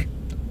 It's like,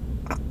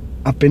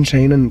 I've been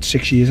training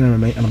 6 years in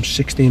MMA, and I'm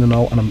 16-0,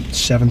 and I'm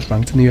 7th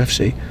ranked in the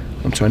UFC.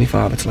 I'm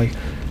 25. It's like,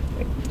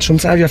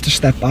 sometimes you have to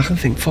step back and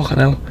think, fucking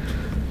hell. Do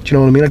you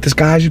know what I mean? Like, there's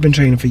guys who've been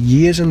training for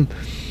years, and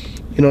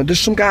you know, there's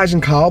some guys in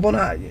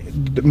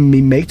Kaobon,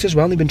 me mates as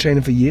well, they've been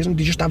training for years, and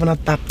they just haven't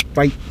had that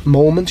right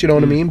moment, you know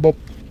what I mean? But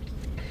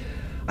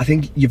I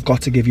think you've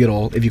got to give your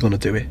all if you're going to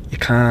do it. You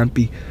can't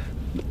be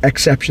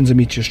exceptions of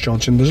Demetrius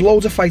Johnson. There's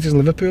loads of fighters in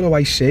Liverpool who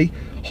I see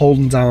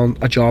holding down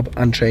a job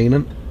and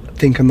training,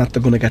 thinking that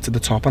they're going to get to the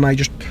top, and I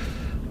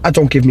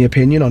don't give my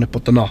opinion on it,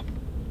 but they're not.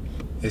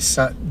 It's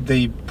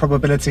the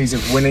probabilities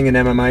of winning in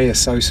MMA are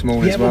so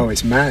small as well.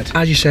 It's mad.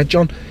 As you said,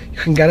 John, you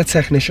can get a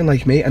technician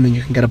like me, and then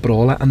you can get a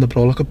brawler, and the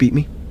brawler could beat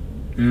me.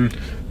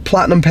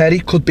 Platinum Perry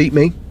could beat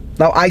me.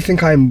 Now, I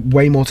think I'm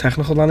way more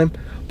technical than him,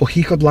 but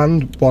he could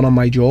land one on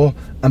my jaw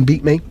and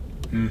beat me.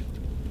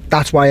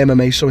 That's why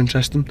MMA is so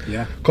interesting.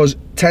 Yeah. Because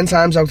 10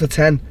 times out of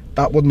 10,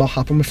 that would not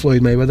happen with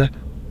Floyd Mayweather.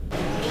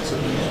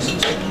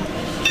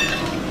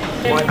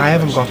 I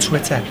haven't got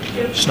Twitter,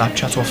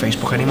 Snapchat or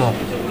Facebook anymore.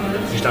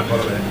 You just don't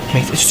follow it?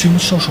 Mate, it's too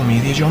much social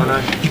media, John.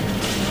 I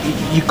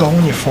know. You go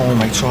on your phone,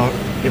 like, so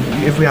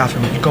if we have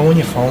him, you go on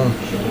your phone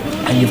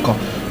and you've got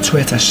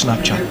Twitter,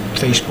 Snapchat,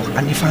 Facebook,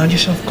 and you find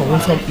yourself going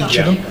from each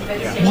of them.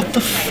 what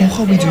the fuck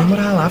are we doing with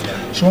our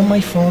life? So on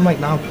my phone right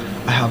now,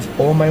 I have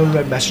all my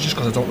unread messages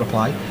because I don't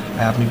reply.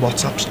 I have my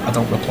WhatsApps, I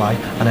don't reply,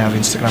 and I have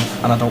Instagram,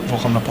 and I don't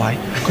fucking reply.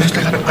 Because it's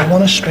like I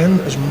want to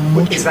spend as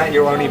much. Is that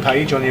your only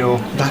page on your?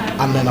 That,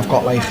 and then I've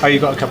got like. Oh, you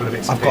got a couple of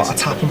bits. I've got a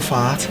tap and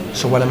fart,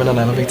 so when I'm in an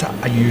elevator,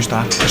 I use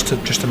that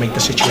just to make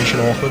the situation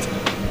awkward.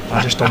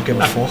 I just don't give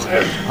a fuck.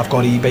 I've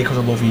got eBay because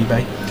I love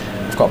eBay.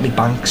 I've got my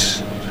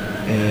banks,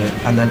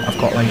 and then I've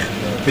got like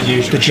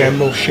the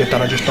general shit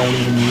that I just don't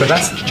even use. But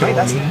that's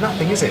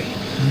nothing, is it?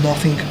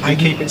 Nothing. I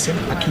keep it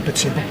simple. I keep it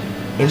simple.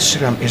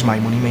 Instagram is my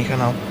money maker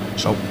now,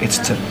 so it's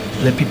to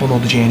let people know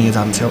the journey of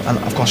Darren Till, and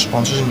I've got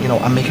sponsors, and you know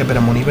I make a bit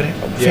of money with it.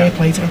 Fair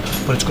play to them,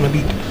 but it's going to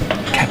be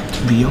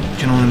kept real. Do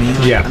you know what I mean?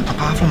 Yeah. And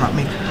apart from that,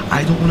 mate,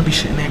 I don't want to be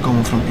sitting there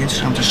going from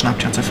Instagram to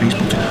Snapchat to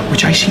Facebook,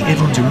 which I see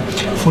everyone doing.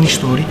 Funny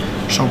story.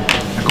 So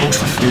I goes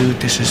for food.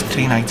 This is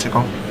 3 nights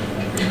ago.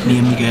 Me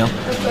and my girl,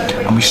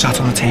 and we sat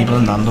on the table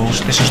in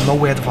Nando's. This is no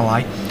word of a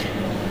lie.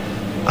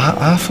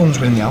 Our phones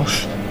were in the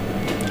house,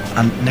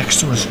 and next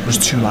to us was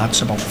 2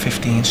 lads about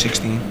 15,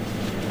 16.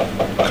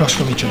 Across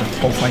from each other,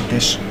 both like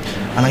this,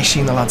 and I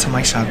seen the lad to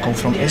my side go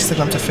from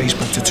Instagram to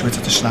Facebook to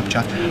Twitter to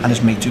Snapchat, and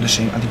his mate do the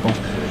same, and they both.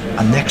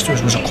 And next to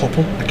us was a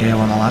couple, a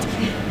girl and a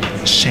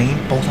lad, same,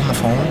 both on the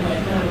phone.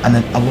 And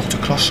then I looked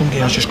across, some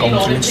girls just going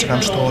through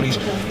Instagram stories.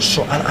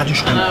 So, and I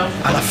just went,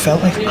 and I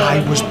felt like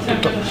I was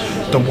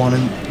the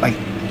one like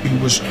who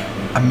was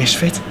a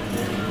misfit,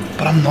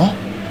 but I'm not.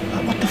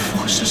 Like, what the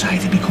fuck is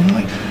society becoming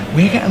like?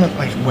 We're getting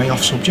like way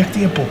off subject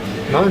here, but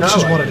this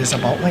is what it is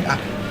about. Like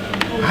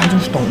I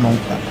just don't know.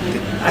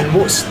 And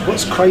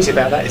what's crazy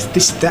about that is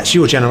that's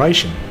your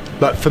generation.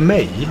 Like for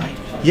me,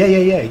 yeah,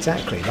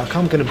 exactly. Like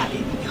I'm gonna.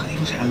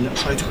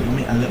 Sorry to cut you,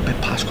 mate, a little bit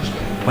past, because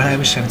when I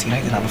was 17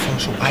 I didn't have a phone,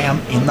 so I am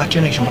in that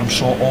generation, but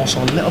I'm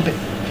also a little bit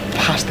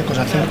past it, because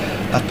I think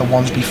that the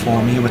ones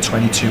before me who were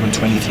 22 and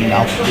 23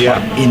 now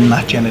are in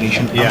that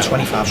generation. I'm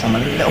 25, so I'm a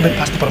little bit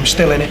past it, but I'm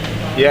still in it.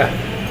 Yeah,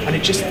 and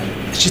it's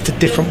just a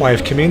different way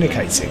of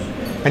communicating,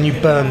 and you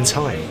burn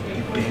time.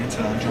 You burn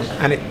time, John.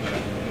 And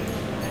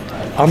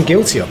I'm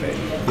guilty of it,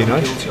 you know?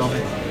 Guilty of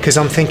it. Because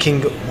I'm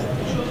thinking,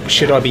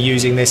 should I be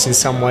using this in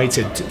some way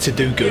to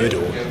do good,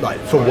 or like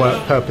for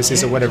work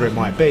purposes or whatever it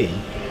might be?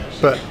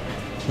 But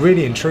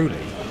really and truly,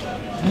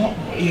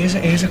 here's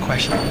a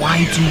question.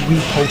 Why do we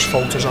post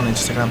photos on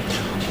Instagram?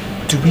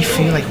 Do we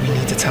feel like we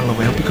need to tell the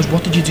world? Because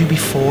what did you do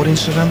before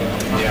Instagram?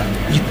 Yeah.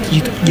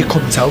 You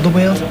couldn't tell the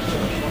world.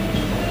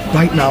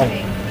 Right now,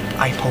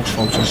 I post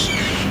photos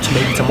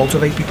to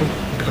motivate people,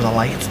 because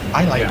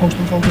I like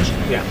posting photos.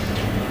 Yeah.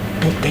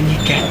 But then you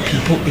get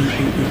people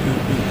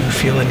who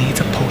feel the need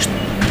to post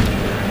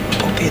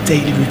about their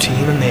daily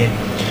routine, and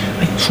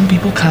like some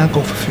people can't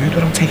go for food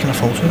without taking a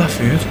photo of that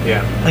food.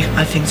 Yeah. Like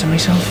I think to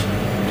myself,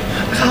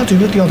 like I'll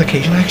do it the odd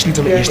occasion. I actually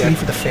done it yesterday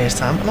for the first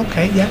time, and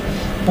okay,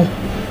 but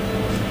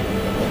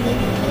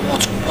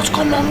what's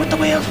going on with the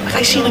world? Like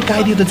I seen a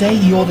guy the other day,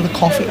 he ordered a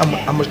coffee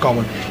and was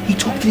going. He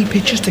took 3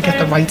 pictures to get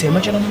the right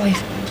image, and I'm like,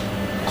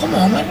 come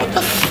on, man, what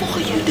the fuck are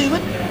you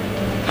doing?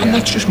 And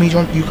that's just me,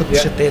 John. You could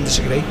sit there and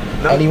disagree.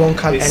 No, anyone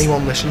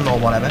listen or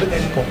whatever. But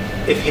then,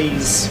 if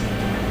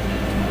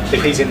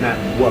he's in that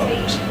world,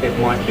 it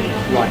might be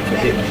right for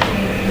him.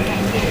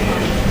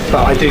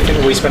 But I do think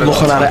that we spend a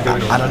lot of time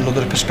looking at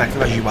another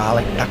perspective, as you are,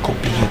 like that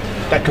could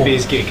be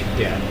his gig.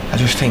 Yeah. I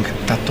just think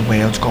that the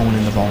world's going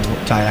in the wrong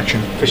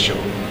direction. For sure.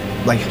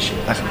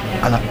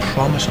 And I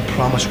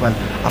promise when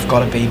I've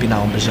got a baby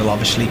now in Brazil,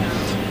 obviously.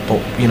 But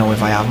you know,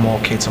 if I have more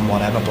kids and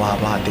whatever, blah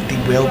blah, they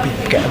will be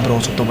getting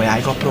brought up the way I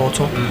got brought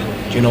up.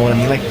 Do you know what I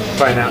mean? Like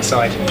playing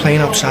outside,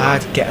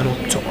 getting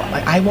up to.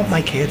 Like I want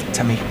my kid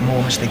to make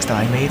more mistakes than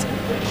I made,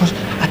 because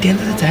at the end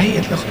of the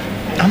day, look,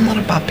 I'm not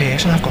a bad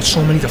person. I've got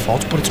so many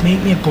defaults, but it's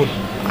made me a good.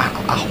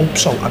 I hope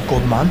so, a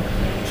good man.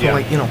 So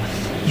like, you know,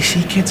 you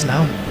see kids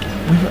now.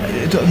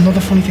 Another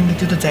funny thing,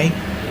 the other day,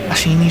 I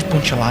seen these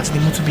bunch of lads, they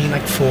must have been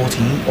like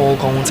 14, all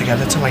going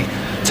together to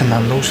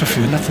Nando's for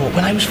food, and I thought,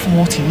 when I was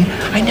 14,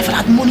 I never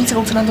had money to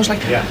go to Nando's.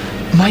 Like,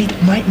 my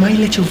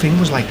little thing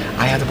was like,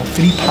 I had about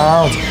 £3.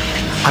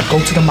 I'd go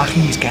to the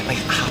Mackey's, get like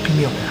a Happy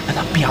Meal, and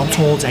I'd be out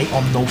all day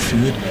on no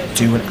food,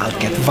 I'd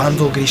get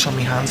vandal grease on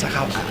my hands, like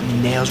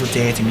my nails were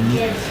dirty, my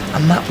knee,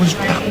 and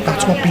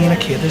that's what being a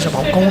kid is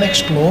about. Go and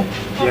explore.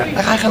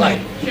 Like I can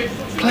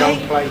play.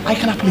 I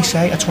can happily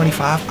say at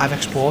 25, I've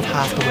explored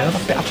half the world.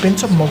 I've been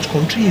to most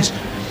countries.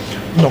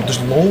 No,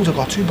 there's loads I've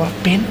got to, but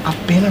I've been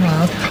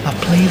around, I've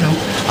played out,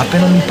 I've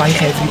been on my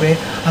bike everywhere,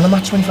 and I'm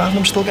at 25 and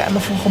I'm still getting the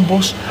fucking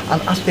bus, and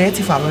at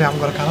 35 I haven't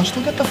got a car, I'll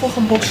still get the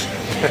fucking bus.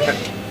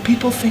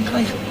 People think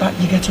like that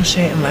you get to a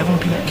certain level,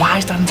 and people, why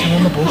is Darren Till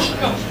on the bus?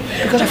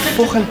 Because I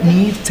fucking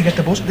need to get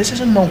the bus. This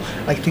isn't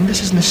thing,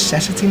 this is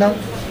necessity now.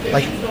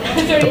 Like,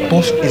 the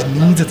bus is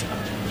needed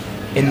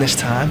in this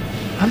time.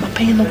 I'm not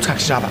paying no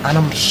taxes either, and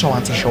I'm so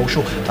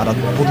antisocial that I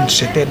wouldn't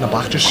sit there in the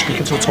back just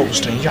speaking to a total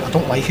stranger. I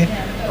don't like it.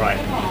 Right.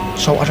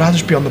 So I'd rather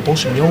just be on the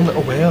bus in my own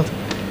little world,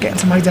 getting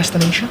to my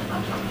destination.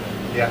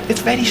 Yeah. It's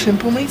very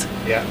simple, mate.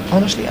 Yeah.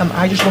 Honestly, and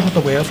I just look at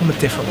the world from a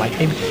different light.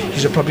 Maybe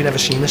you've probably never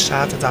seen this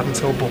side of Darren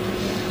Till, but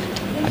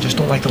I just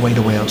don't like the way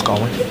the world's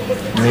going.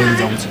 Really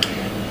don't.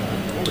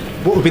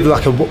 What would be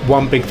like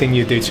one big thing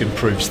you'd do to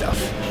improve stuff?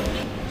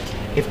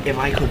 If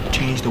I could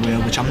change the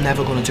world, which I'm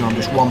never going to do, I'm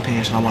just one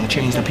person, I want to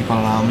change the people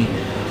around me,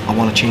 I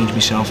want to change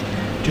myself.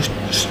 Just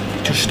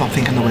stop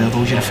thinking the world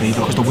owes you a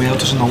favour, because the world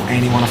doesn't owe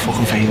anyone a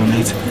fucking favour,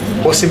 mate.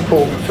 What's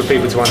important for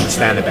people to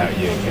understand about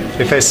you?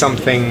 If there's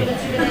something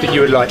that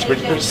you would like to...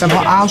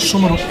 I'll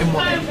sum it up in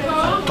one.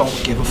 I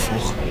don't give a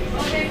fuck.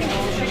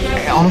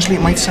 Honestly,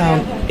 it might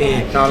sound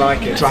I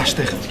like it.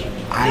 drastic.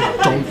 I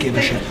don't give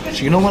a shit.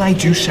 So you know when I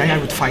do say I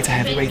would fight a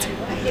heavyweight,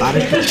 that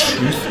is the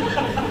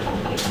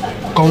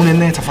truth. Going in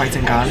there to fight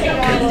in Ghana,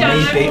 okay,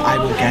 maybe I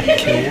will get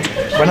killed.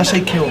 When I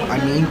say killed,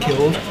 I mean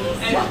killed.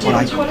 But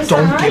I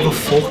don't give a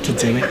fuck to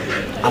do it.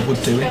 I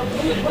would do it.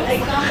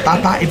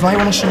 That if I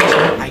want to sum it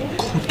up, I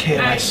could care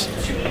less.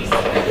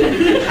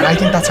 And I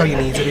think that's how you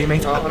need to be,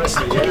 mate.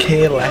 I could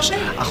care less.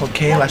 I could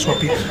care less what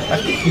people...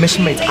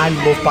 listen, mate, I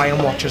love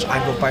buying watches,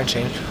 I love buying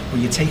trainers.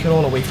 When you take it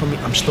all away from me,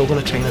 I'm still going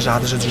to train as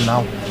hard as I do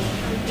now.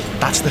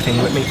 That's the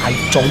thing with me, I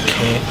don't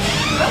care.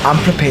 I'm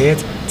prepared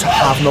to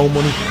have no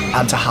money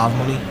and to have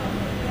money.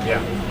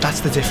 Yeah. That's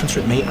the difference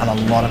with me and a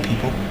lot of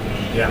people.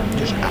 Yeah.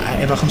 Just,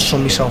 if I can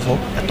sum myself up,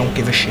 I don't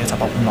give a shit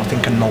about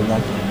nothing and no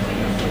one.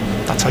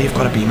 That's how you've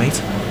got to be,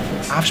 mate.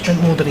 I've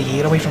spent more than a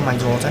year away from my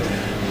daughter.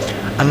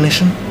 And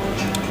listen,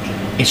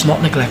 it's not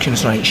neglection,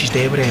 it's not. She's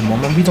there with her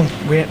mum, and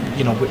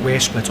we're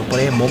split up, but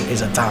her mum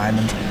is a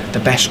diamond, the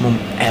best mum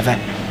ever.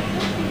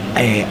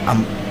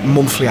 And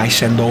monthly I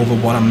send over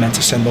what I'm meant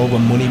to send over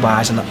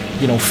money-wise, and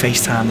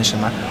FaceTime, this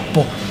and that.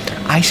 But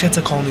I said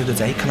to Colin the other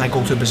day, can I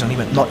go to Brazil? He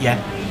went, not yet,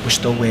 we're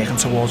still working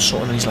towards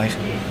something. And he's like,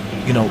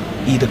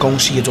 either go and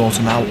see your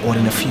daughter now, or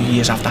in a few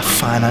years have that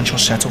financial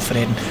settle for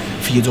it, and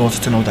for your daughter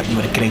to know that you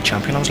were a great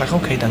champion. I was like,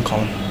 okay then,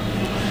 Colin.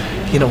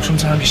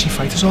 Sometimes you see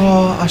fighters,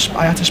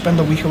 I had to spend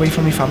a week away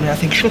from my family. I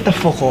think, shut the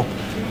fuck up.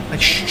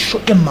 Like,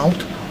 shut your mouth.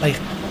 Like,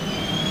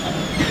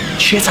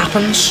 shit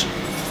happens.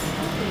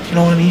 You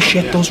know what I mean?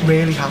 Shit does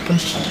really happen.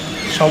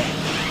 So,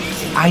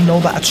 I know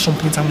that at some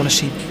point I'm going to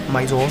see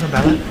my daughter,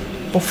 Bella.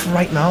 But for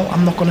right now,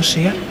 I'm not going to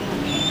see her.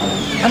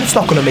 And it's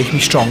not going to make me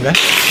stronger.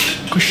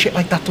 Because shit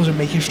like that doesn't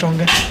make you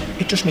stronger.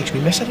 It just makes me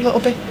miss it a little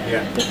bit.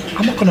 Yeah. But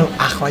I'm not going to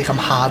act like I'm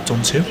hard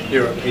done to.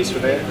 You're at peace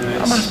with it.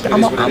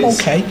 I'm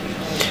okay.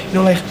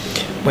 Like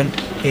when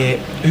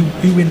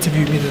who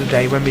interviewed me the other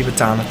day when we were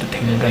down at the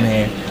thing,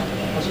 and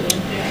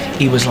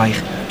he was like,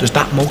 does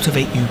that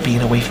motivate you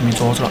being away from your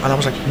daughter? And I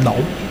was like, no.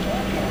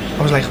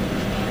 I was like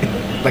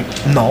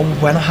no.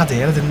 When I had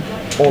her, I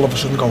didn't all of a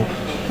sudden go,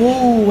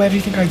 whoa,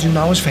 everything I do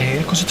now is for her,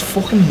 because it's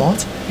fucking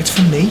not. It's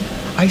for me.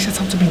 I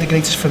set out to be the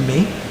greatest for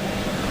me.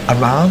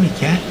 Around me,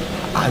 yeah,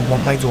 I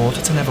want my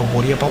daughter to never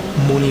worry about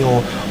money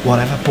or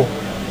whatever, but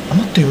I'm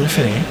not doing it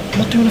for her. I'm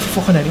not doing it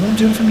for fucking anyone, I'm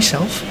doing it for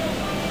myself.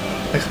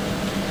 Like,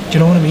 do you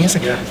know what I mean? It's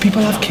like,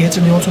 people have kids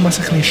and they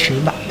automatically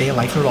assume that their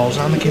life revolves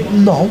around the kid.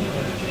 No,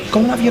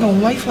 go and have your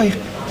own life. Like,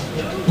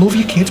 love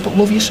your kids, but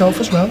love yourself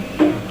as well.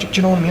 Do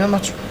you know what I mean? And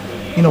that's,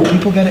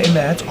 people get it in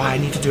their head, I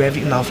need to do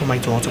everything now for my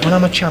daughter. When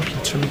I'm a champion,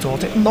 it's for my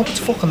daughter. No, it's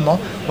fucking not.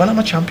 When I'm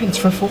a champion, it's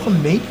for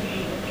fucking me.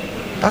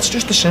 That's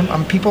just the sim,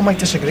 and people might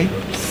disagree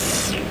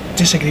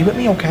with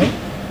me, okay?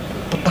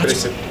 But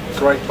it's a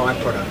great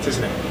byproduct,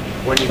 isn't it?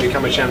 When you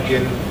become a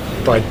champion,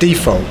 by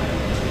default,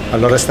 a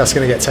lot of stuff's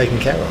going to get taken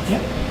care of. Yeah,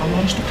 a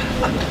lot of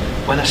stuff.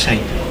 And when I say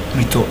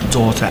my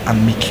daughter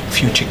and my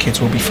future kids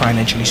will be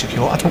financially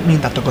secure, I don't mean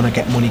that they're going to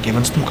get money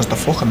given to them, because they're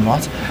fucking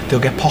not. They'll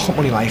get pocket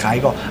money like I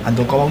got, and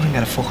they'll go out and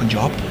get a fucking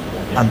job,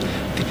 and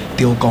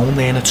they'll go and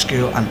learn at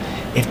school, and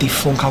if they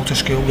flunk out of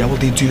school, yeah, well,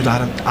 they do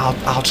that, and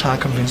I'll try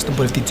and convince them.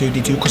 But if they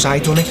do, because I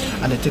done it,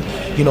 and it did.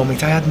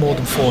 Mate, I had more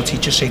than 4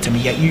 teachers say to me,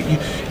 yeah, you,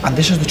 and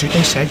this is the truth.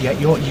 They said, yeah,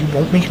 you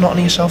won't make nothing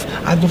of yourself.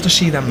 I'd love to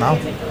see them now,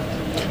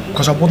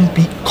 because I wouldn't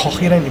be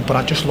cocky or anything, but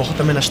I'd just look at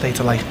them in a state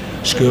of like,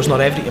 school's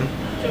not everything,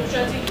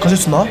 because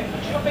it's not.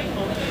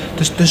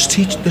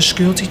 There's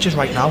school teachers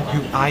right now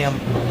who I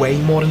am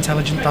way more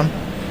intelligent than,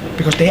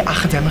 because they're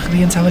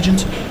academically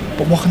intelligent,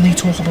 but what can they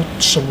talk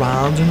about?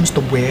 Surroundings,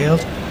 the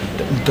world,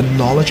 the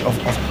knowledge of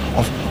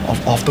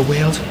the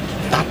world.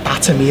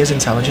 That to me is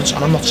intelligence.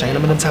 And I'm not saying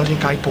I'm an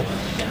intelligent guy, but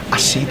I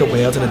see the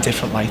world in a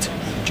different light.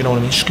 Do you know what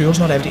I mean? School's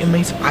not everything,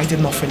 mate. I did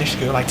not finish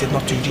school, I did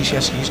not do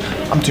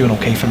GCSEs. I'm doing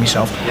okay for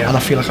myself, and I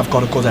feel like I've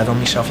got a good head on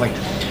myself. Like,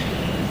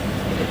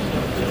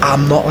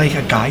 I'm not like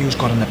a guy who's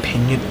got an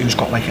opinion, who's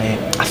got like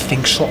I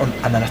think something,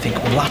 and then I think,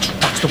 well,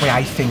 that's the way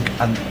I think,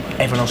 and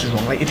everyone else is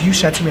wrong. Like, if you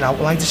said to me now,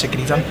 well, I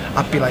disagree, then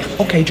I'd be like,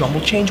 okay, John,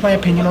 we'll change my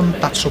opinion on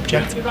that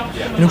subject.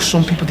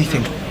 Some people, they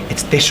think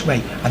it's this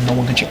way, and no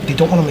one can change. They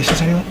don't want to listen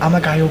to anyone. I'm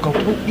a guy who'll go,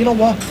 well, you know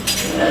what?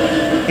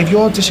 If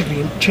you're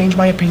disagreeing, change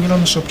my opinion on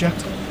the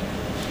subject.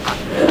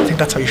 I think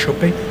that's how you should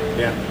be.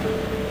 Yeah.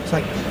 It's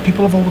like,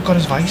 people have always got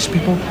advice.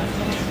 People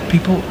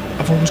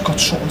have always got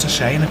something to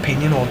say, an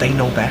opinion, or they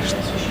know best.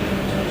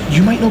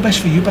 You might know best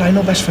for you, but I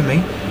know best for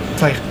me.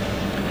 It's like,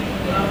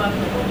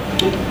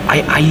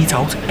 I eat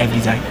out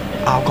every day.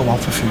 I'll go out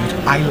for food.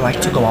 I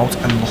like to go out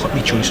and look at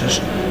my choices,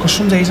 because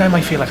some days I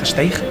might feel like a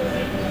steak,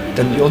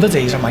 then the other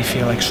days I might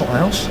feel like something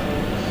else.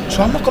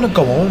 So I'm not going to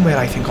go home where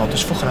I think, oh,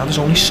 there's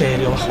only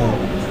cereal at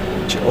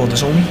home, or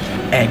there's only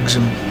eggs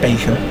and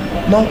bacon.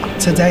 No,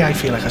 today I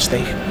feel like a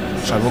steak,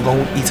 so I will go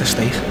and eat a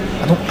steak.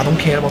 I don't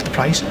care about the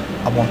price,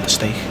 I want the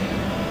steak.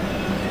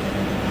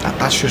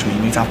 That's just me,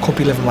 mate. I could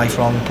be living life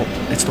wrong, but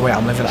it's the way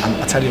I'm living, and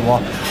I tell you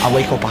what, I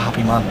wake up a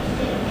happy man.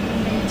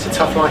 It's a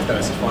tough life though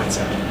as a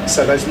fighter.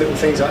 So those little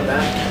things like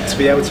that, to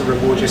be able to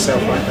reward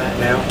yourself like that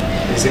now,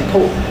 is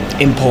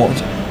important.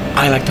 Important.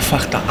 I like the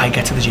fact that I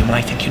get to the gym and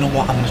I think, you know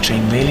what, I'm going to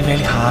train really,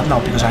 really hard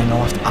now, because I know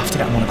after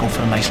that I'm going to go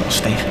for a nice little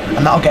steak,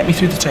 and that'll get me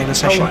through the training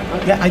session. Right,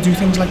 okay. Yeah, I do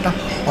things like that.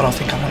 Or I'll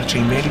think I'm going to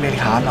train really, really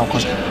hard now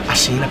because I've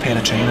seen a pair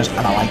of trainers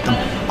and I like them.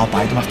 I'll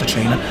buy them after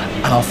training,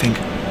 and I'll think,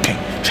 okay,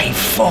 train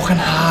fucking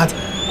hard,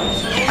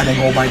 and then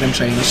go buy them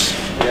trainers.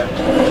 Yeah.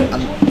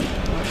 And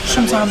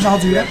sometimes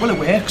I'll do that. Well, it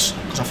works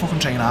because I fucking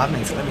train hard,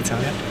 mate. Let me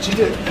tell you.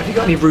 Have you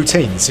got any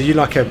routines? Are you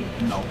like a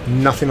No.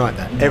 nothing like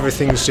that? No.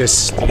 Everything's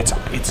just.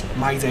 It's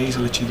my days are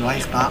literally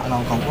like that, and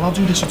I'll go, well, I'll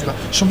do this, I'll do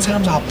that.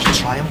 Sometimes I'll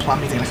try and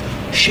plan my day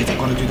like, shit, I've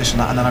got to do this and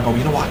that, and then I go,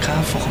 you know what, I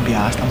can't fucking be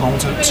arsed. I'm going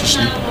to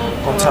sleep,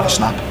 I'm going to have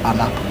a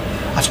nap.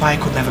 That's why I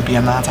could never be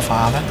a 9 to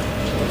 5.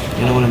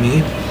 You know what I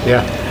mean?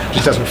 Yeah.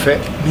 It doesn't fit.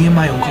 Me and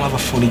my uncle have a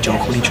funny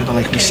joke with each other,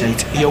 like we say.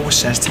 He always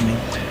says to me,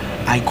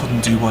 I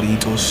couldn't do what he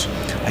does,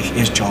 like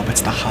his job,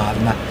 it's that hard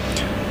and that.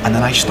 And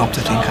then I stop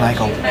to think and I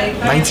go,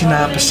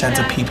 99%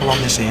 of people on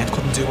this earth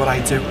couldn't do what I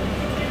do.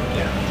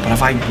 Yeah. But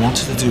if I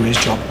wanted to do his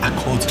job, I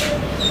could.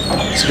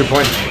 That's a good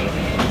point.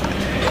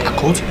 I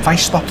could. If I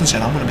stopped and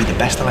said I'm going to be the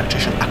best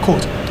electrician, I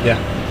could. Yeah.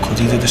 Could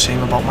he do the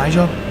same about my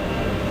job?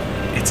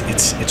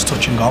 It's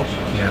touch and go.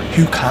 Yeah.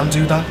 Who can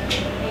do that?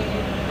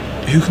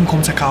 Who can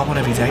come to Kaobon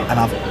every day and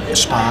have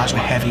spars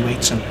with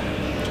heavyweights and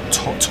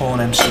torn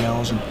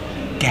MCLs and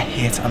get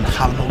hit and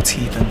have no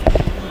teeth and,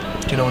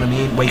 do you know what I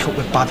mean? Wake up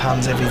with bad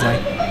hands every day.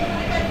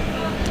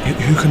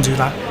 Who can do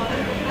that?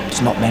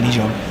 It's not many,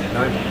 John.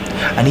 No.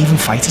 And even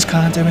fighters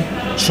can't do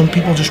it. Some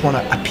people just want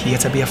to appear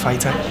to be a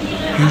fighter.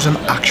 Who's an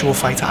actual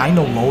fighter? I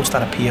know loads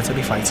that appear to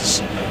be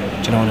fighters. Do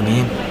you know what I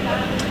mean?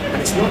 And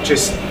it's not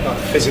just like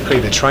physically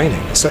the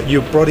training. It's like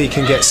your body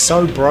can get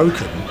so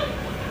broken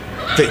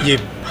that you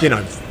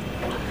know,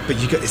 but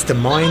it's the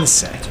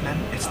mindset.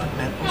 It's the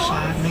mental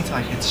side, mate.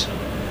 Like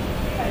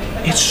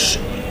it's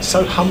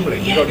so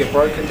humbling. You've got to get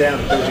broken down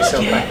and build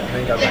yourself back and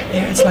then go back.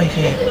 Yeah, it's like,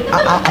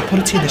 I'll put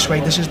it to you this way,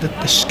 this is the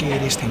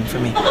scariest thing for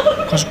me.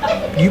 Because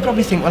you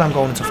probably think when I'm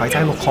going into a fight,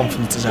 I look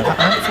confident as ever.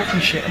 I'm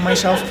fucking shitting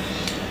myself.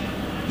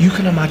 You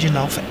can imagine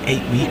now for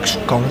 8 weeks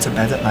going to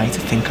bed at night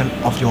thinking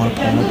of your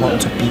opponent wanting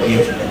to beat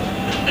you.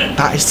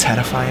 That is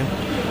terrifying.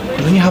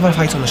 And when you have a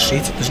fight on the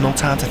street, there's no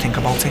time to think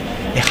about it.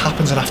 It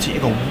happens and after you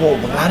go, whoa,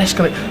 well, that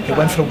escalated. It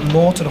went from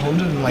 0 to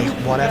 100 and like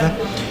whatever.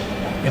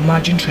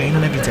 Imagine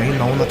training every day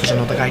knowing that there's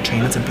another guy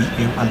training to beat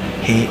you and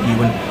hate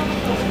you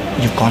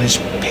and you've got his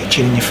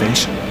picture in your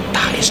face.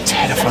 That is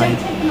terrifying.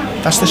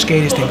 That's the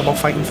scariest thing about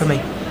fighting for me.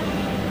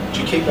 Do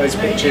you keep those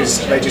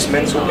pictures? Are they just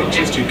mental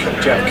pictures? Do you have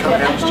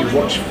cutouts? Do you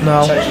watch?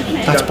 No,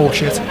 that's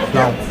bullshit.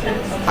 No,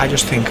 I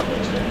just think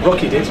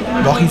Rocky did.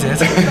 Rocky did.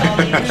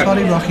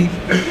 Sorry, Rocky.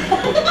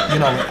 You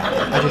know,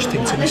 I just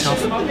think to myself,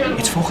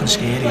 it's fucking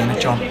scary, isn't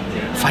it, John?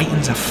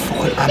 Fighting's a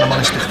fucking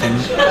animalistic thing.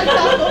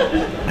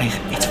 Like,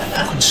 it's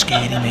fucking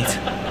scary, mate.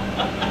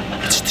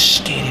 It's the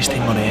scariest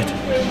thing on earth.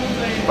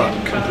 But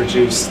can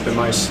produce the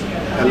most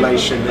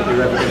elation that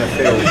you're ever going to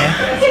feel.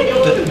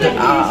 Yeah.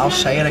 I'll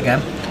say it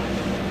again.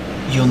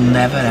 You'll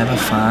never ever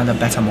find a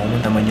better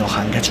moment than when your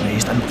hand gets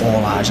raised and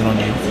all eyes are on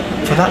you.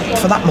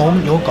 For that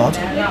moment, you're God.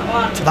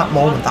 For that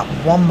moment, that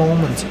one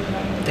moment,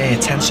 there,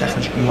 10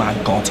 seconds, you are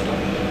God.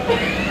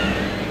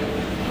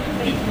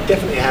 You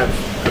definitely have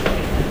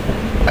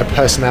a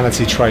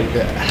personality trait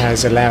that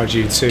has allowed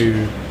you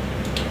to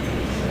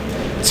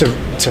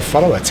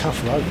follow a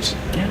tough road.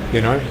 Yeah.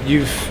 You know,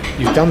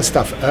 you've done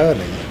stuff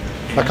early.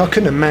 Like I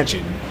couldn't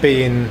imagine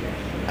being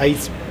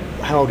 8.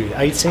 How old are you?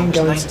 18?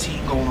 I was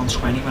 19 going on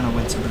 20 when I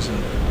went to Brazil.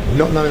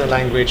 Not knowing the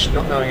language,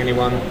 not knowing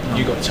anyone. No.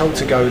 You got told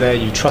to go there.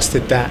 You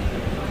trusted that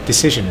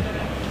decision.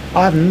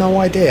 I have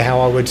no idea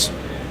how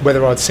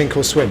whether I'd sink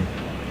or swim.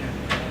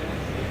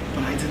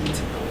 But I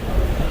didn't.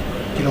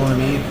 You know what I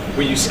mean?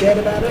 Were you scared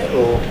about it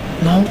or?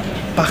 No.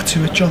 Back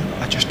to it, John.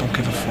 I just don't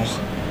give a fuck.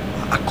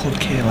 I could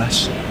care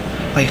less.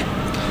 Like,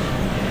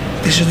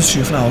 this is the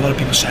truth now. A lot of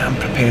people say I'm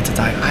prepared to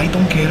die. I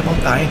don't care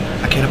about dying.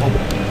 I care about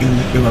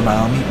who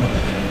around me.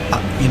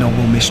 You know,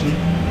 will miss me.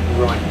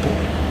 Right.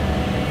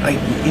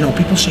 But you know,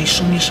 people say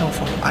sum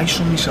yourself up. I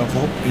sum myself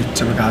up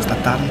to regards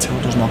that Darren Till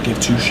does not give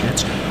two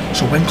shits.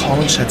 So when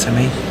Colin said to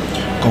me,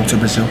 go to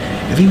Brazil,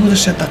 if he would have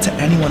said that to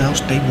anyone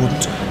else, they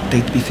wouldn't.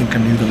 They'd be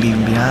thinking who they're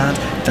leaving behind,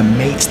 the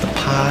mates, the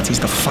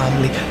parties, the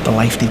family, the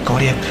life they've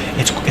got here.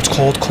 It's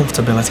called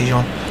comfortability,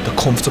 John. They're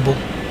comfortable.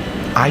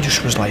 I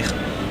just was like,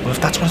 well,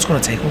 if that's what it's going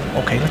to take,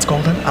 well, okay, let's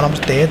go then. And I was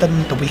there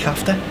then the week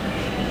after.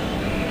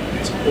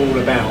 It's all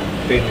about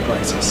being the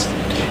greatest.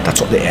 That's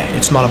what they are.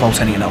 It's not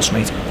about anything else,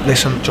 mate.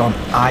 Listen, John,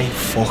 I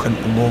fucking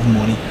love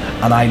money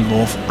and I'd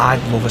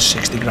love a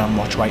 60 grand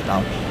watch right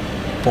now.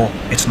 But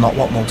it's not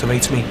what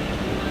motivates me.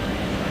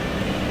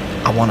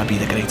 I want to be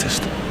the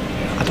greatest.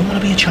 I don't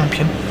want to be a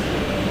champion.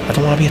 I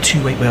don't want to be a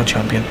 2-weight world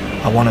champion.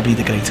 I want to be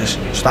the greatest.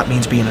 So that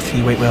means being a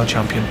 3-weight world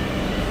champion.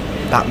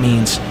 That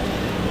means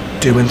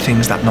doing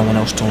things that no one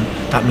else done.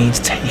 That means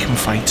taking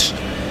fights,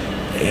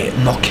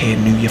 not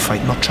caring who you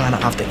fight, not trying to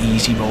have the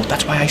easy road.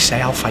 That's why I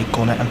say I'll fight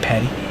Gunnar and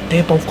Perry.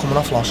 They're both coming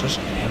off losses.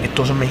 It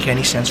doesn't make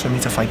any sense for me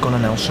to fight Gunnar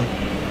Nelson.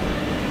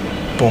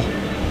 But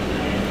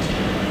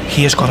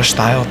he has got a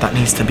style that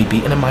needs to be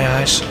beaten in my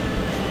eyes.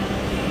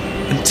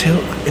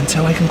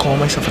 Until I can call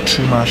myself a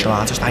true martial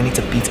artist, I need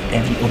to beat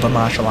every other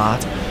martial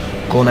art.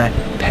 Gunnar,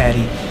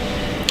 Perry,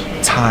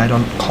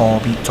 Tyron,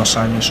 Corby, Dos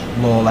Anjos,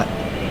 Lawler.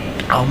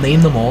 I'll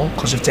name them all,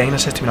 because if Dana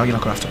says to me, no, you're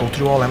not going to have to go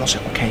through all them, I'll say,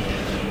 okay.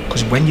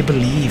 Because when you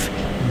believe,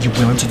 you're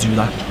willing to do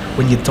that.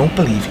 When you don't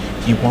believe,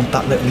 you want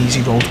that little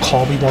easy road.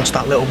 Corby wants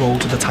that little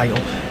road to the title.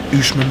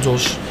 Usman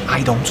does.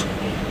 I don't.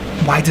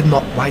 Why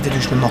did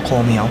Usman not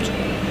call me out?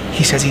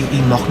 He says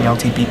he knocked me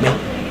out, he beat me.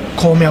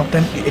 Call me out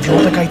then. If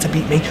you're the guy to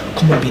beat me,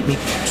 come and beat me.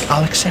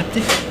 I'll accept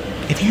it.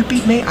 If you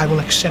beat me, I will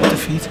accept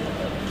defeat.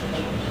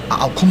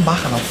 I'll come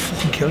back and I'll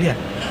fucking kill you.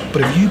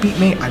 But if you beat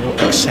me, I will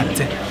accept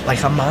it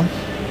like a man.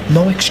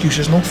 No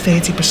excuses, no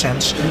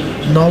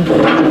 30%, no,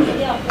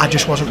 I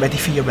just wasn't ready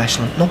for your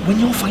wrestling. No, when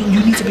you're fighting,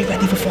 you need to be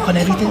ready for fucking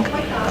everything.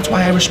 That's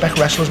why I respect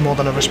wrestlers more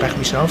than I respect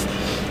myself.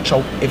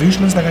 So, if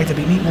Usman's the guy to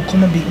beat me, well,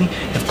 come and beat me.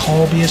 If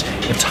Corby is,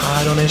 if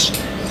Tyron is,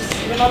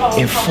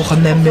 if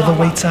fucking them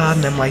middleweights are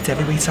and them light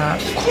heavyweights are,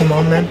 come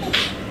on then.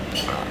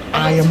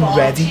 I am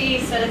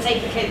ready.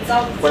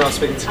 When I was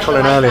speaking to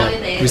Colin earlier,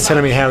 he was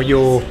telling me how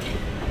you're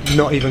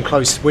not even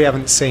close, we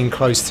haven't seen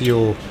close to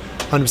your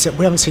 100%,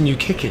 we haven't seen you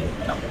kicking.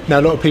 Now,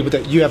 a lot of people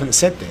that you haven't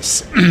said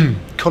this,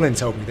 Colin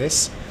told me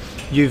this,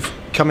 you've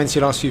come into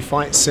your last few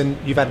fights and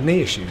you've had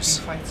knee issues.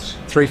 3 fights.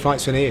 3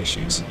 fights for knee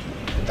issues.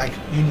 Like,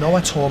 you know,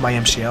 I tore my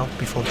MCL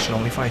before the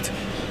Cerrone fight.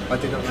 I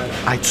did not know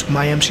that.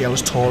 My MCL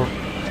was tore,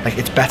 like,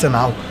 it's better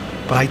now,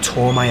 but I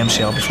tore my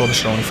MCL before the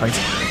Cerrone fight.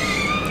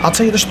 I'll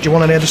tell you this, do you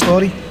want to hear the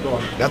story? Go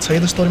on. I'll tell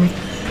you the story, mate.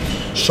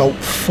 So,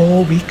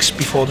 4 weeks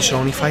before the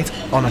Cerrone fight,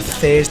 on a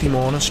Thursday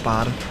morning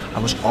sparring, I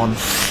was on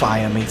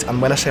fire, mate.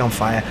 And when I say on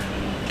fire,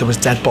 there was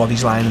dead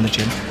bodies lying in the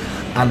gym.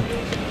 And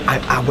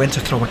I went to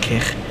throw a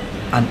kick,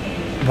 and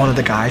one of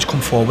the guys come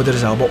forward with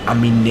his elbow,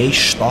 and my knee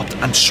stopped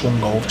and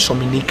swung over. So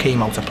my knee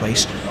came out of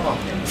place,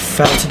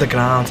 fell to the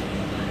ground,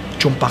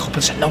 jumped back up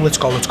and said, no, let's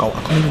go, let's go.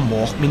 I couldn't even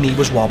walk, my knee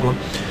was wobbling.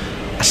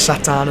 I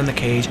sat down in the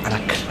cage and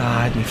I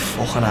cried my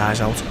fucking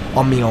eyes out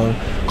on my own.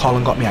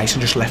 Colin got me ice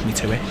and just left me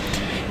to it.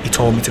 He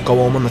told me to go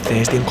home on the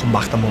Thursday and come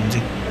back the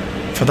Monday.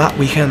 For that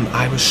weekend,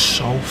 I was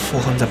so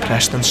fucking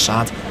depressed and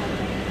sad.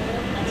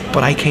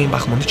 But I came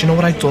back Monday. Do you know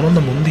what I'd done on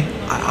the Monday?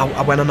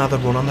 I went and had a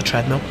run on the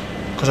treadmill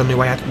because I knew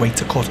I had weight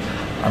to cut,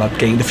 and I'd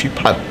gained a few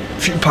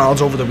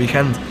pounds over the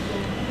weekend.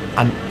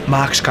 And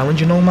Mark Scanlon,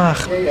 do you know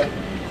Mark? Yeah.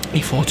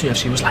 He fought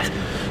UFC, was like,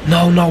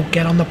 no,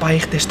 get on the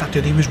bike, this, that,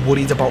 dude. He was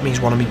worried about me,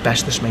 he's one of my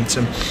bestest mates,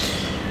 and,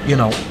 you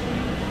know,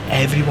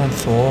 everyone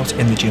thought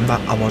in the gym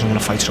that I wasn't going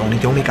to fight Cerrone.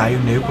 The only guy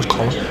who knew was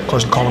Colin,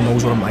 because Colin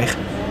knows what I'm like.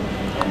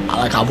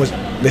 I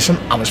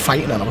was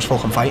fighting and I was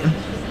fucking fighting.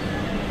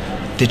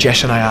 The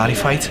Jess and Ayari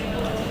fight,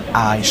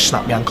 I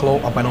snapped my ankle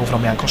over, I went over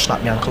on my ankle,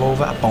 snapped my ankle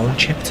over, a bone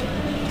chipped.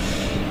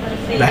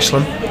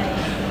 Wrestling.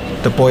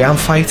 The Boyan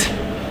fight,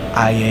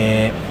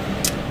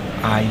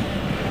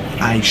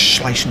 I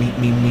sliced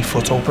me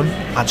foot open,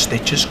 had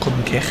stitches,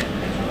 couldn't kick.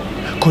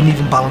 Couldn't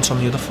even balance on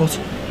the other foot.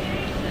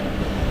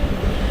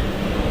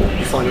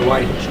 You find a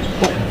way.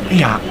 But,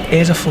 yeah,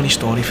 here's a funny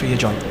story for you,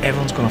 John.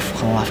 Everyone's gonna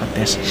fucking laugh at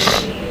this.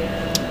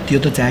 The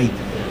other day,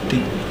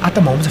 at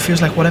the moment it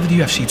feels like whatever the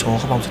UFC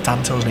talk about,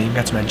 Darren Till's name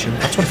gets mentioned.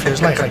 That's what it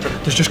feels like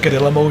there's just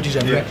gorilla emojis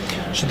everywhere.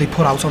 Yeah. So they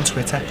put out on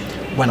Twitter,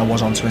 when I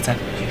was on Twitter,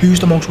 who's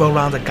the most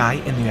well-rounded guy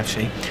in the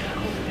UFC?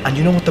 And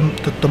you know what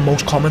the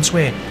most comments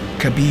were?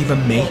 Khabib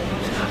and me.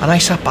 And I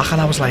sat back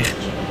and I was like,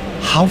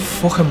 how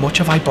fucking much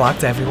have I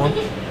blagged everyone?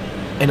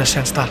 In a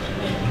sense that,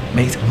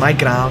 mate, my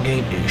ground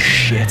game is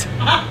shit.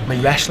 My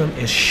wrestling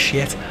is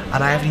shit.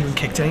 And I haven't even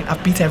kicked any.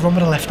 I've beat everyone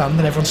with a left hand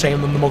and everyone's saying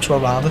I'm the most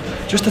well-rounded.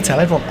 Just to tell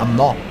everyone, I'm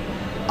not.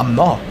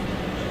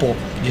 But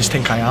you just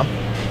think I am.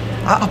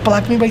 I've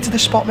blagged my way to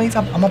this spot, mate.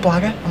 I'm a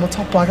blagger. I'm a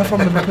top blagger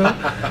from Liverpool.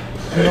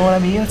 You know what I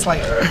mean? It's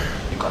like,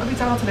 you've got to be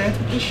down to earth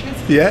with this shit.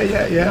 Yeah.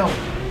 You know,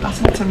 that's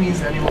not to me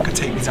that anyone can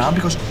take me down,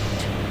 because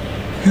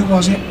who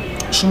was it?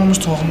 Someone was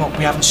talking about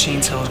we haven't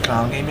seen Till's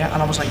ground game yet,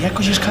 and I was like, yeah,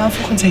 because you just can't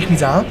fucking take me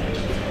down.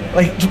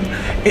 Like,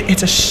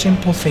 it's a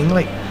simple thing.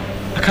 Like,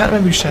 I can't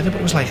remember who said it, but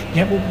it was like,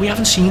 yeah, well, we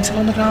haven't seen Till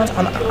on the ground,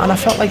 and I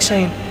felt like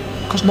saying,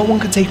 because no one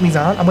can take me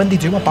down, and when they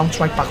do, I bounce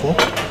right back up.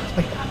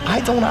 Like, I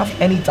don't have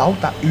any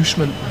doubt that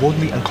Usman,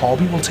 Woodley and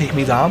Corby will take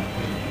me down,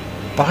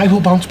 but I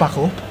will bounce back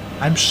up.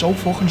 I'm so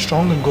fucking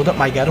strong and good at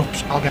my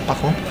get-ups, I'll get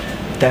back up.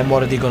 Then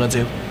what are they gonna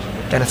do?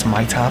 Then it's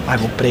my time. I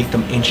will break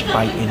them inch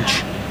by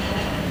inch.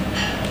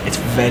 It's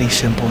very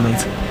simple,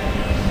 mate.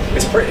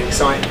 It's pretty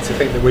exciting to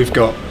think that we've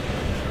got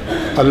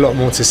a lot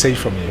more to see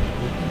from you.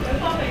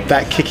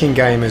 That kicking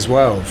game as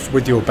well,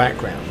 with your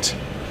background.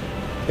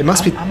 It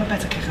must be. I'm a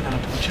better kicker than a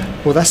puncher.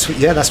 Well, that's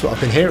what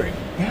I've been hearing.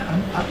 Yeah,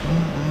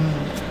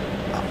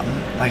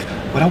 like,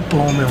 without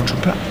blowing my own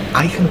trumpet,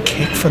 I can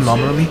kick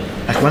phenomenally.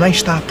 Like, when I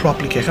start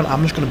properly kicking,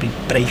 I'm just going to be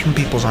breaking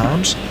people's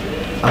arms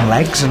and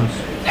legs and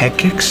head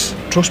kicks.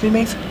 Trust me,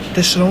 mate,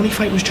 this Cerrone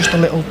fight was just a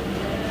little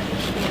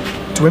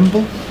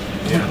dwindle.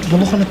 We're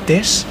looking at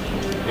this.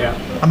 Yeah.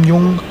 I'm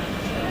young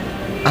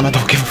and I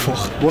don't give a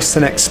fuck. What's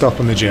the next stop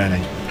on the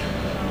journey?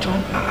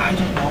 John, I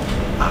don't know.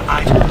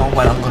 I don't know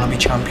when I'm going to be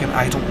champion.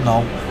 I don't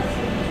know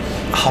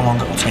how long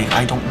it will take.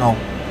 I don't know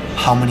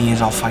how many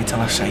years I'll fight till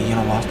I say, you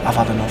know what, I've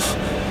had enough.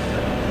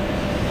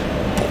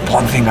 But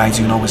one thing I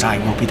do know is I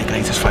will be the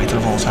greatest fighter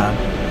of all time.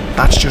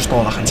 That's just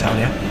all I can tell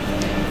you.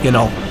 You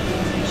know,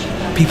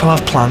 people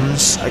have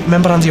plans. I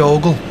remember Andy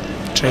Ogle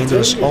trained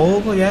with us.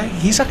 Ogle, yeah,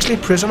 he's actually a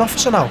prison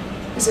officer now.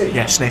 Is he?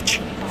 Yeah,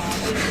 snitch.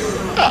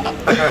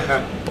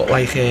 But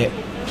like, he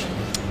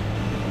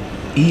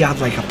had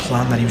like a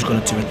plan that he was going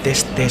to do it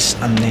this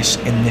and this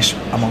in this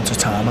amount of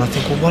time, and I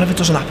think, well, what if it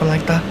doesn't happen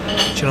like that?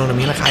 Do you know what I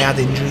mean? Like, I had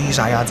injuries,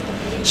 I had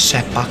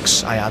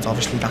setbacks, I had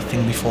obviously that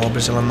thing before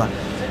Brazil and that.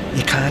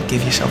 You can't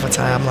give yourself a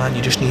timeline,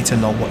 you just need to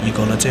know what you're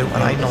going to do,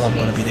 and I know I'm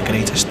going to be the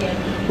greatest.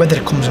 Whether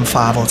it comes in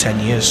 5 or 10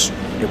 years,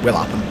 it will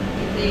happen.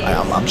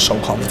 I'm so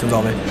confident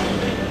of it.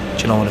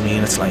 Do you know what I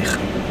mean? It's like,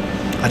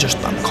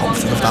 I'm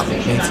confident of that,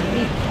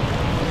 mate.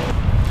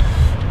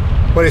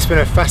 Well, it's been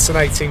a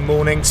fascinating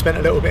morning. Spent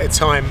a little bit of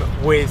time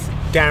with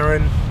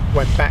Darren,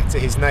 went back to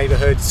his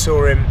neighbourhood,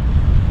 saw him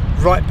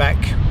right back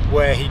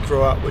where he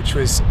grew up, which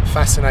was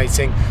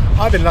fascinating.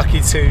 I've been lucky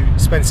to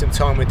spend some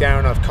time with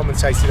Darren. I've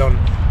commentated on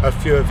a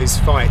few of his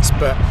fights,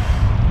 but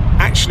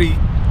actually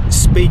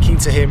speaking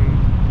to him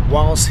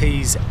whilst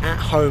he's at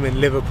home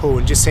in Liverpool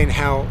and just seeing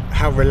how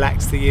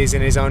relaxed he is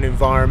in his own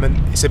environment,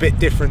 it's a bit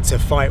different to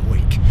fight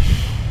week.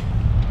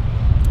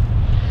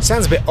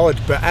 Sounds a bit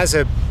odd, but as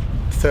a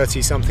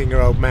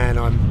 30-something-year-old man,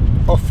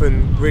 I'm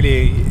often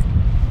really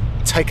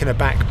taken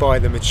aback by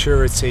the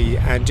maturity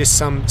and just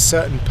some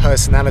certain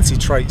personality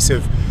traits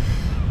of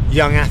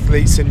young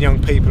athletes and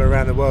young people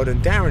around the world,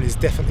 and Darren is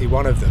definitely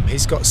one of them.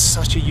 He's got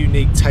such a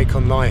unique take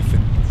on life,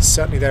 and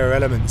certainly there are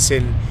elements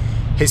in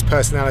his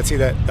personality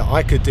that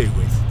I could do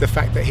with. The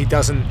fact that he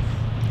doesn't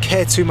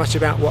care too much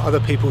about what other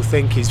people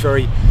think. He's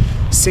very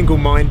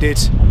single-minded,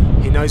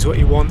 he knows what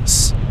he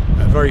wants,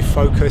 very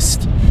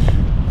focused.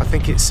 I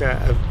think it's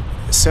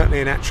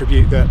certainly an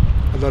attribute that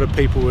a lot of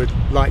people would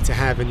like to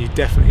have, and you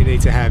definitely need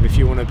to have if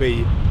you want to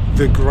be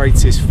the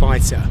greatest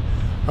fighter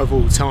of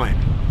all time.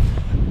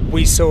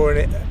 We saw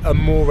a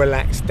more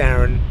relaxed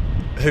Darren,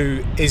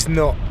 who is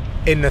not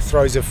in the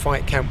throes of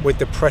fight camp with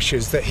the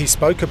pressures that he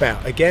spoke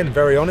about, again,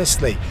 very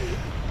honestly,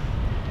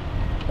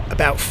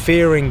 about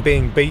fearing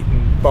being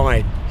beaten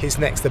by his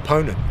next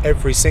opponent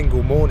every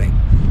single morning.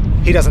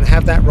 He doesn't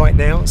have that right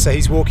now, so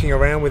he's walking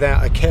around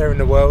without a care in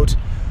the world,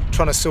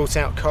 trying to sort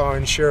out car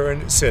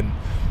insurance and,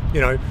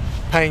 you know,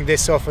 paying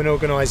this off and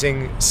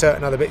organising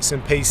certain other bits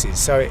and pieces.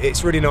 So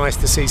it's really nice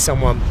to see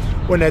someone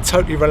when they're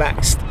totally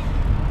relaxed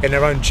in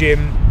their own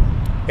gym,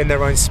 in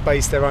their own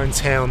space, their own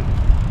town,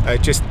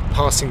 just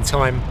passing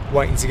time,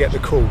 waiting to get the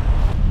call.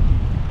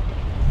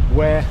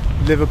 Where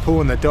Liverpool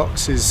and the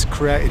Docks has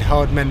created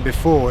hard men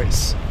before,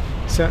 it's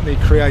certainly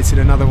created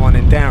another one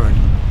in Darren.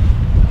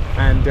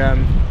 And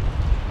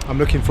I'm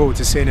looking forward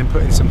to seeing him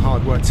put in some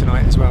hard work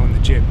tonight as well in the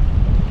gym.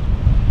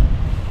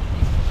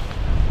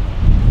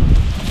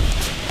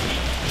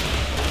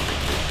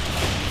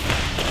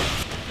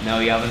 No,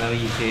 you haven't,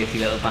 you dirty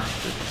little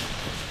bastard.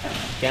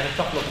 Get a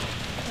chocolate.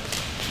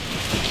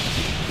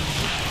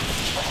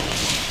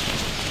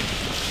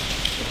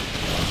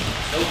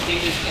 No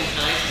fingers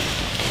inside.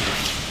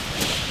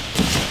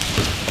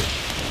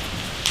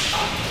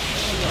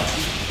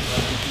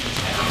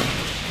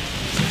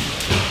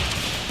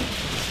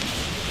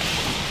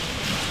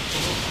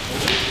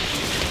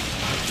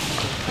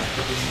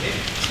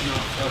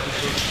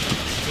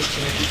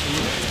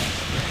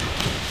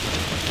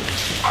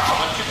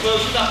 Once you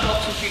close to that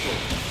box of people.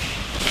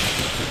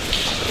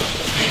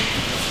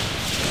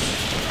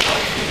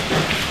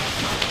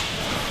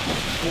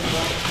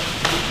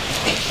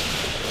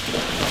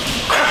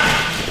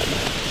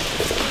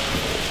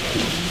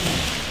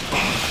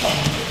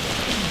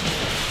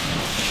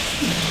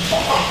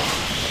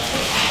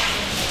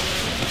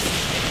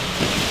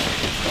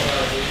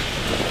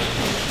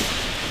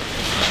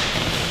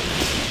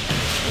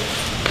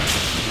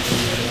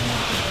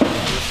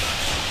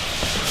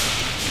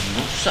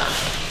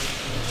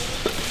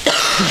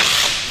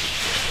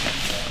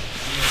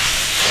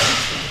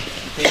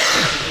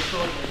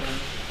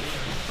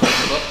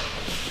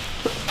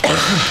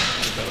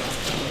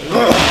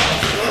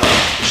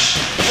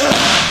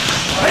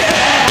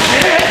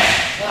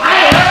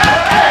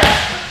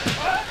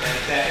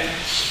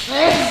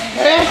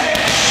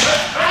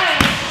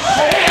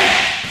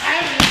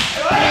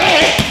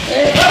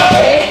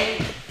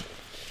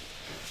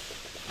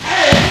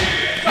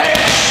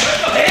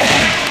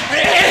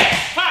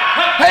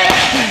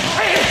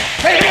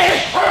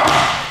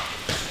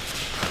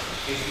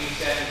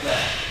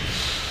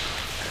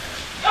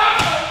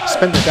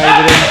 Spent the day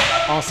with him,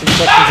 asked him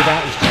questions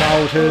about his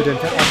childhood, and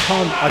I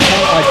can't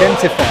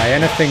identify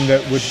anything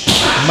that would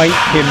make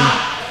him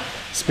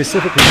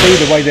specifically be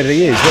the way that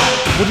he is?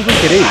 What do you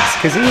think it is?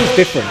 Because he is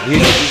different.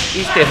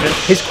 He's different.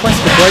 His quest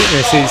for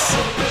greatness is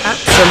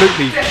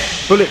absolutely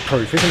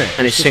bulletproof, isn't it?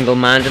 And his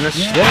single-mindedness,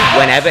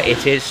 whenever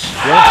it is,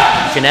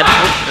 it's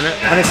inevitable, isn't it?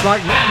 And it's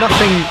like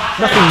nothing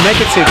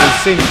negative has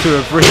seemed to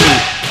have really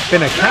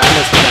been a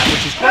catalyst for that,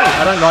 which is great.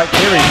 I don't like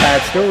hearing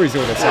bad stories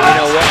all the time.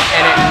 You know what?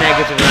 Anything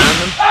negative around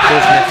them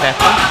doesn't affect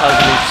them because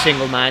of his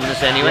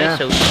single-mindedness anyway.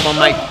 So one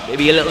might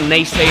be a little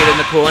naysayer in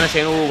the corner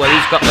saying, "Oh, well,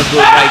 he's got the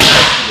good right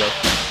now." You go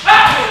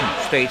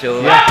straight over.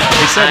 Yeah,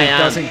 he said he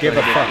doesn't give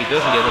a fuck. He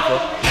doesn't give a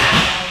fuck.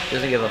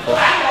 Doesn't give a fuck.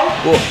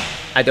 But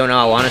I don't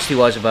know how honest he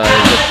was about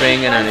his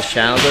upbringing and his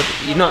childhood.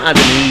 He's not had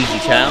an easy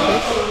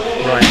childhood.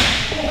 Right.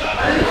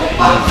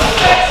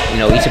 You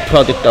know, he's a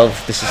product of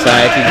the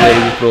society where he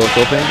was brought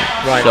up in.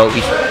 Right. So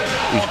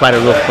he's quite a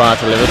rough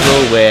part of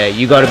Liverpool where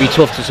you got to be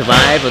tough to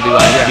survive,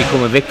 otherwise you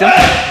become a victim.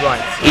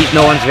 Right. He's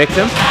no one's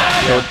victim.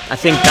 So I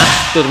think that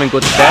stood him in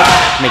good stead,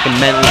 to make him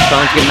mentally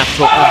strong, to give him that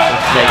toughness and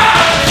say,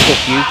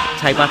 fuck you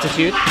type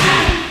attitude.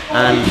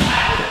 And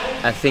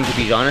I think if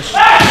he's honest,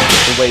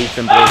 the way he's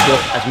been brought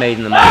up has made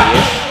him the man he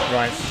is.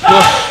 Right.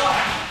 Plus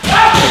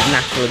his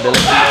natural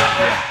ability.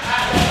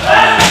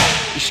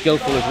 He's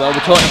skillful as well.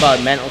 We're talking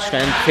about mental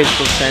strength,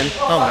 physical strength,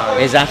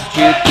 his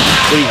attitude,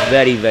 but he's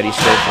very, very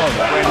skillful.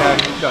 When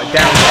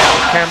down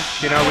camp,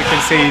 you know, we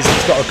can see he's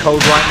got a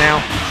cold right now,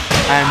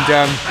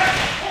 and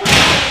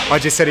I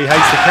just said he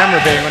hates the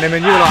camera being on him,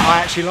 and you were like, I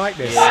actually like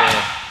this,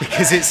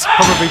 because it's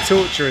probably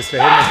torturous for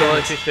him.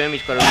 Torturous for him.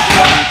 He's got to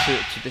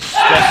respond to the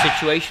stress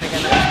situation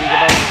again that we speak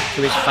about,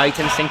 to his fight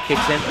instinct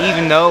kicks in,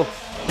 even though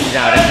he's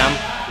out of camp.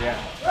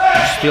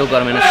 He's still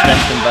got him in a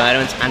stressed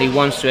environment, and he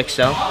wants to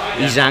excel.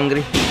 He's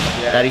angry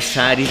that he's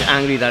tired, he's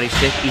angry that he's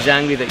sick, he's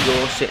angry that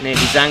you're sitting here,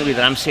 he's angry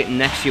that I'm sitting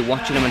next to you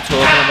watching him and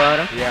talking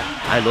about him.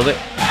 I love it.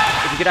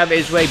 If he could have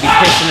it his way, be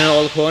pissing in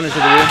all the corners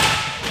of the room.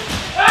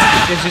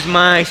 This is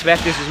my spec,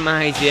 this is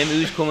my gym,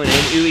 who's coming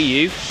in, who are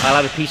you? I'll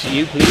have a piece of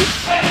you, please.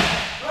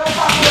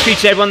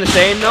 Treats everyone the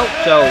same though,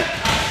 so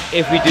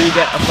if we do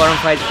get a foreign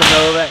fighter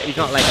coming over, he's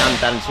not like I'm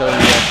Darren Till in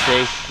the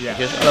UFC.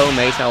 Just, hello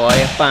mate, how are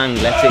you? Bang,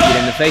 let's hit you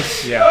in the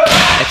face.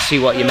 Let's see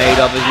what you're made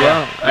of as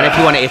well. And if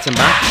you want to hit him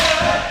back,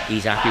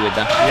 he's happy with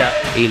that.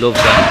 He loves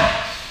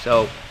that.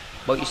 So,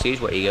 what you see is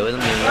what you go with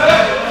him.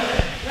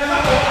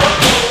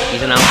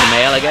 He's an alpha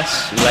male, I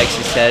guess. He likes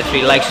his territory,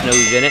 he likes to know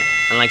who's in it,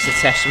 and likes to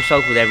test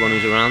himself with everyone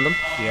who's around him.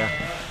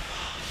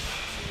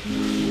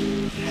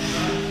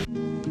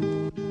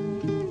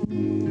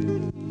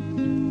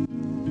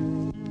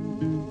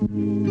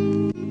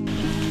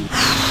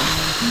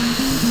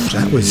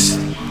 That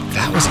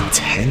was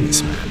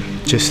intense,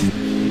 man. Just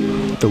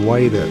the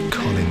way that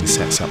Colin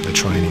sets up the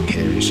training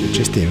here is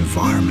just the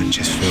environment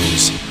just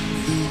feels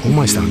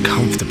almost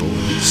uncomfortable,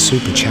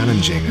 super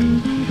challenging,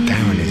 and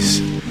Darren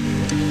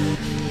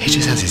he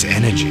just has his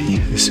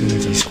energy. As soon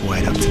as he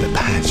squared up to the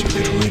pads, you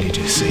could really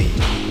just see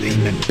he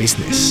meant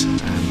business.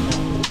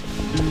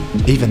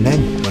 Even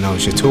then, when I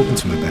was just talking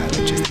to him about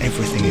it, just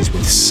everything is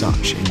with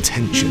such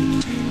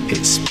intention.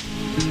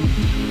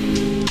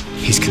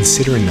 He's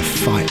considering the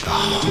fight the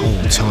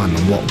whole time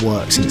and what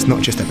works, and it's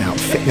not just about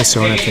fitness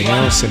or anything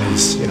else. And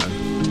he's, you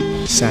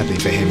know, sadly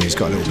for him, he's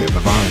got a little bit of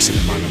a virus at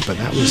the moment. But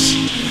that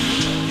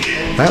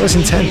was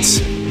intense.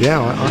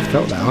 Yeah, I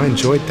felt that. I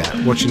enjoyed that.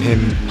 Watching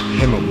him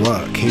at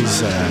work.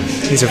 He's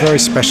a very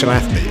special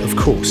athlete, of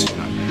course. You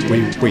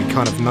know, we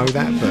kind of know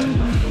that, but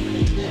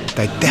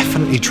they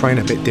definitely train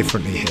a bit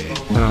differently here,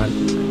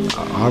 and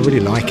I really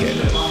like it.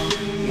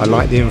 I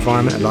like the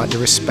environment. I like the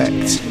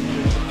respect.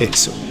 It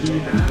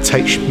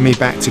takes me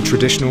back to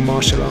traditional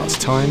martial arts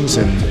times,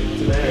 and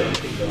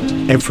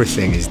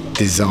everything is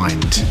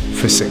designed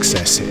for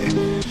success here.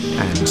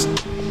 And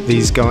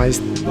these guys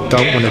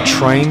don't want to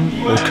train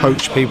or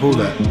coach people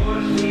that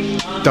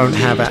don't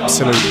have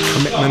absolute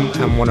commitment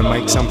and want to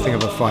make something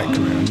of a fight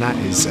career. And that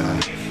is,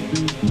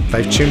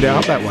 they've tuned it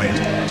up that way.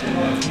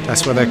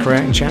 That's why they're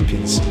creating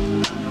champions.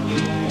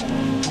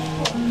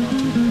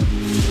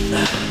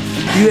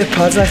 You hit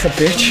pads like a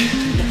bitch.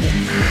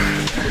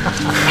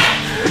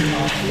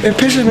 It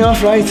pisses me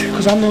off, right,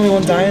 because I'm the only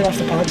one dying off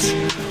the pads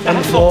on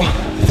the floor.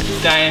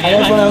 And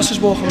everyone else is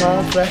walking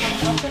around fresh.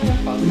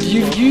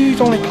 You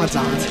don't like pads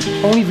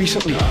hard, only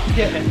recently.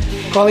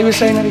 Collie was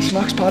saying that he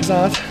smacks pads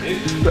hard.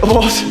 But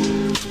what?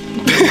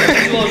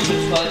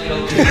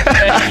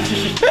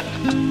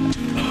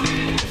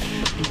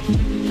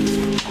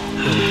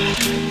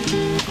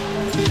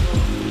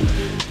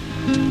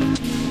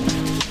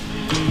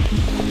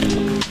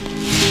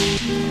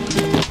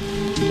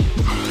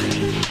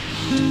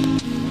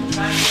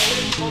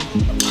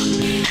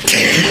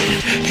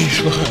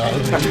 He's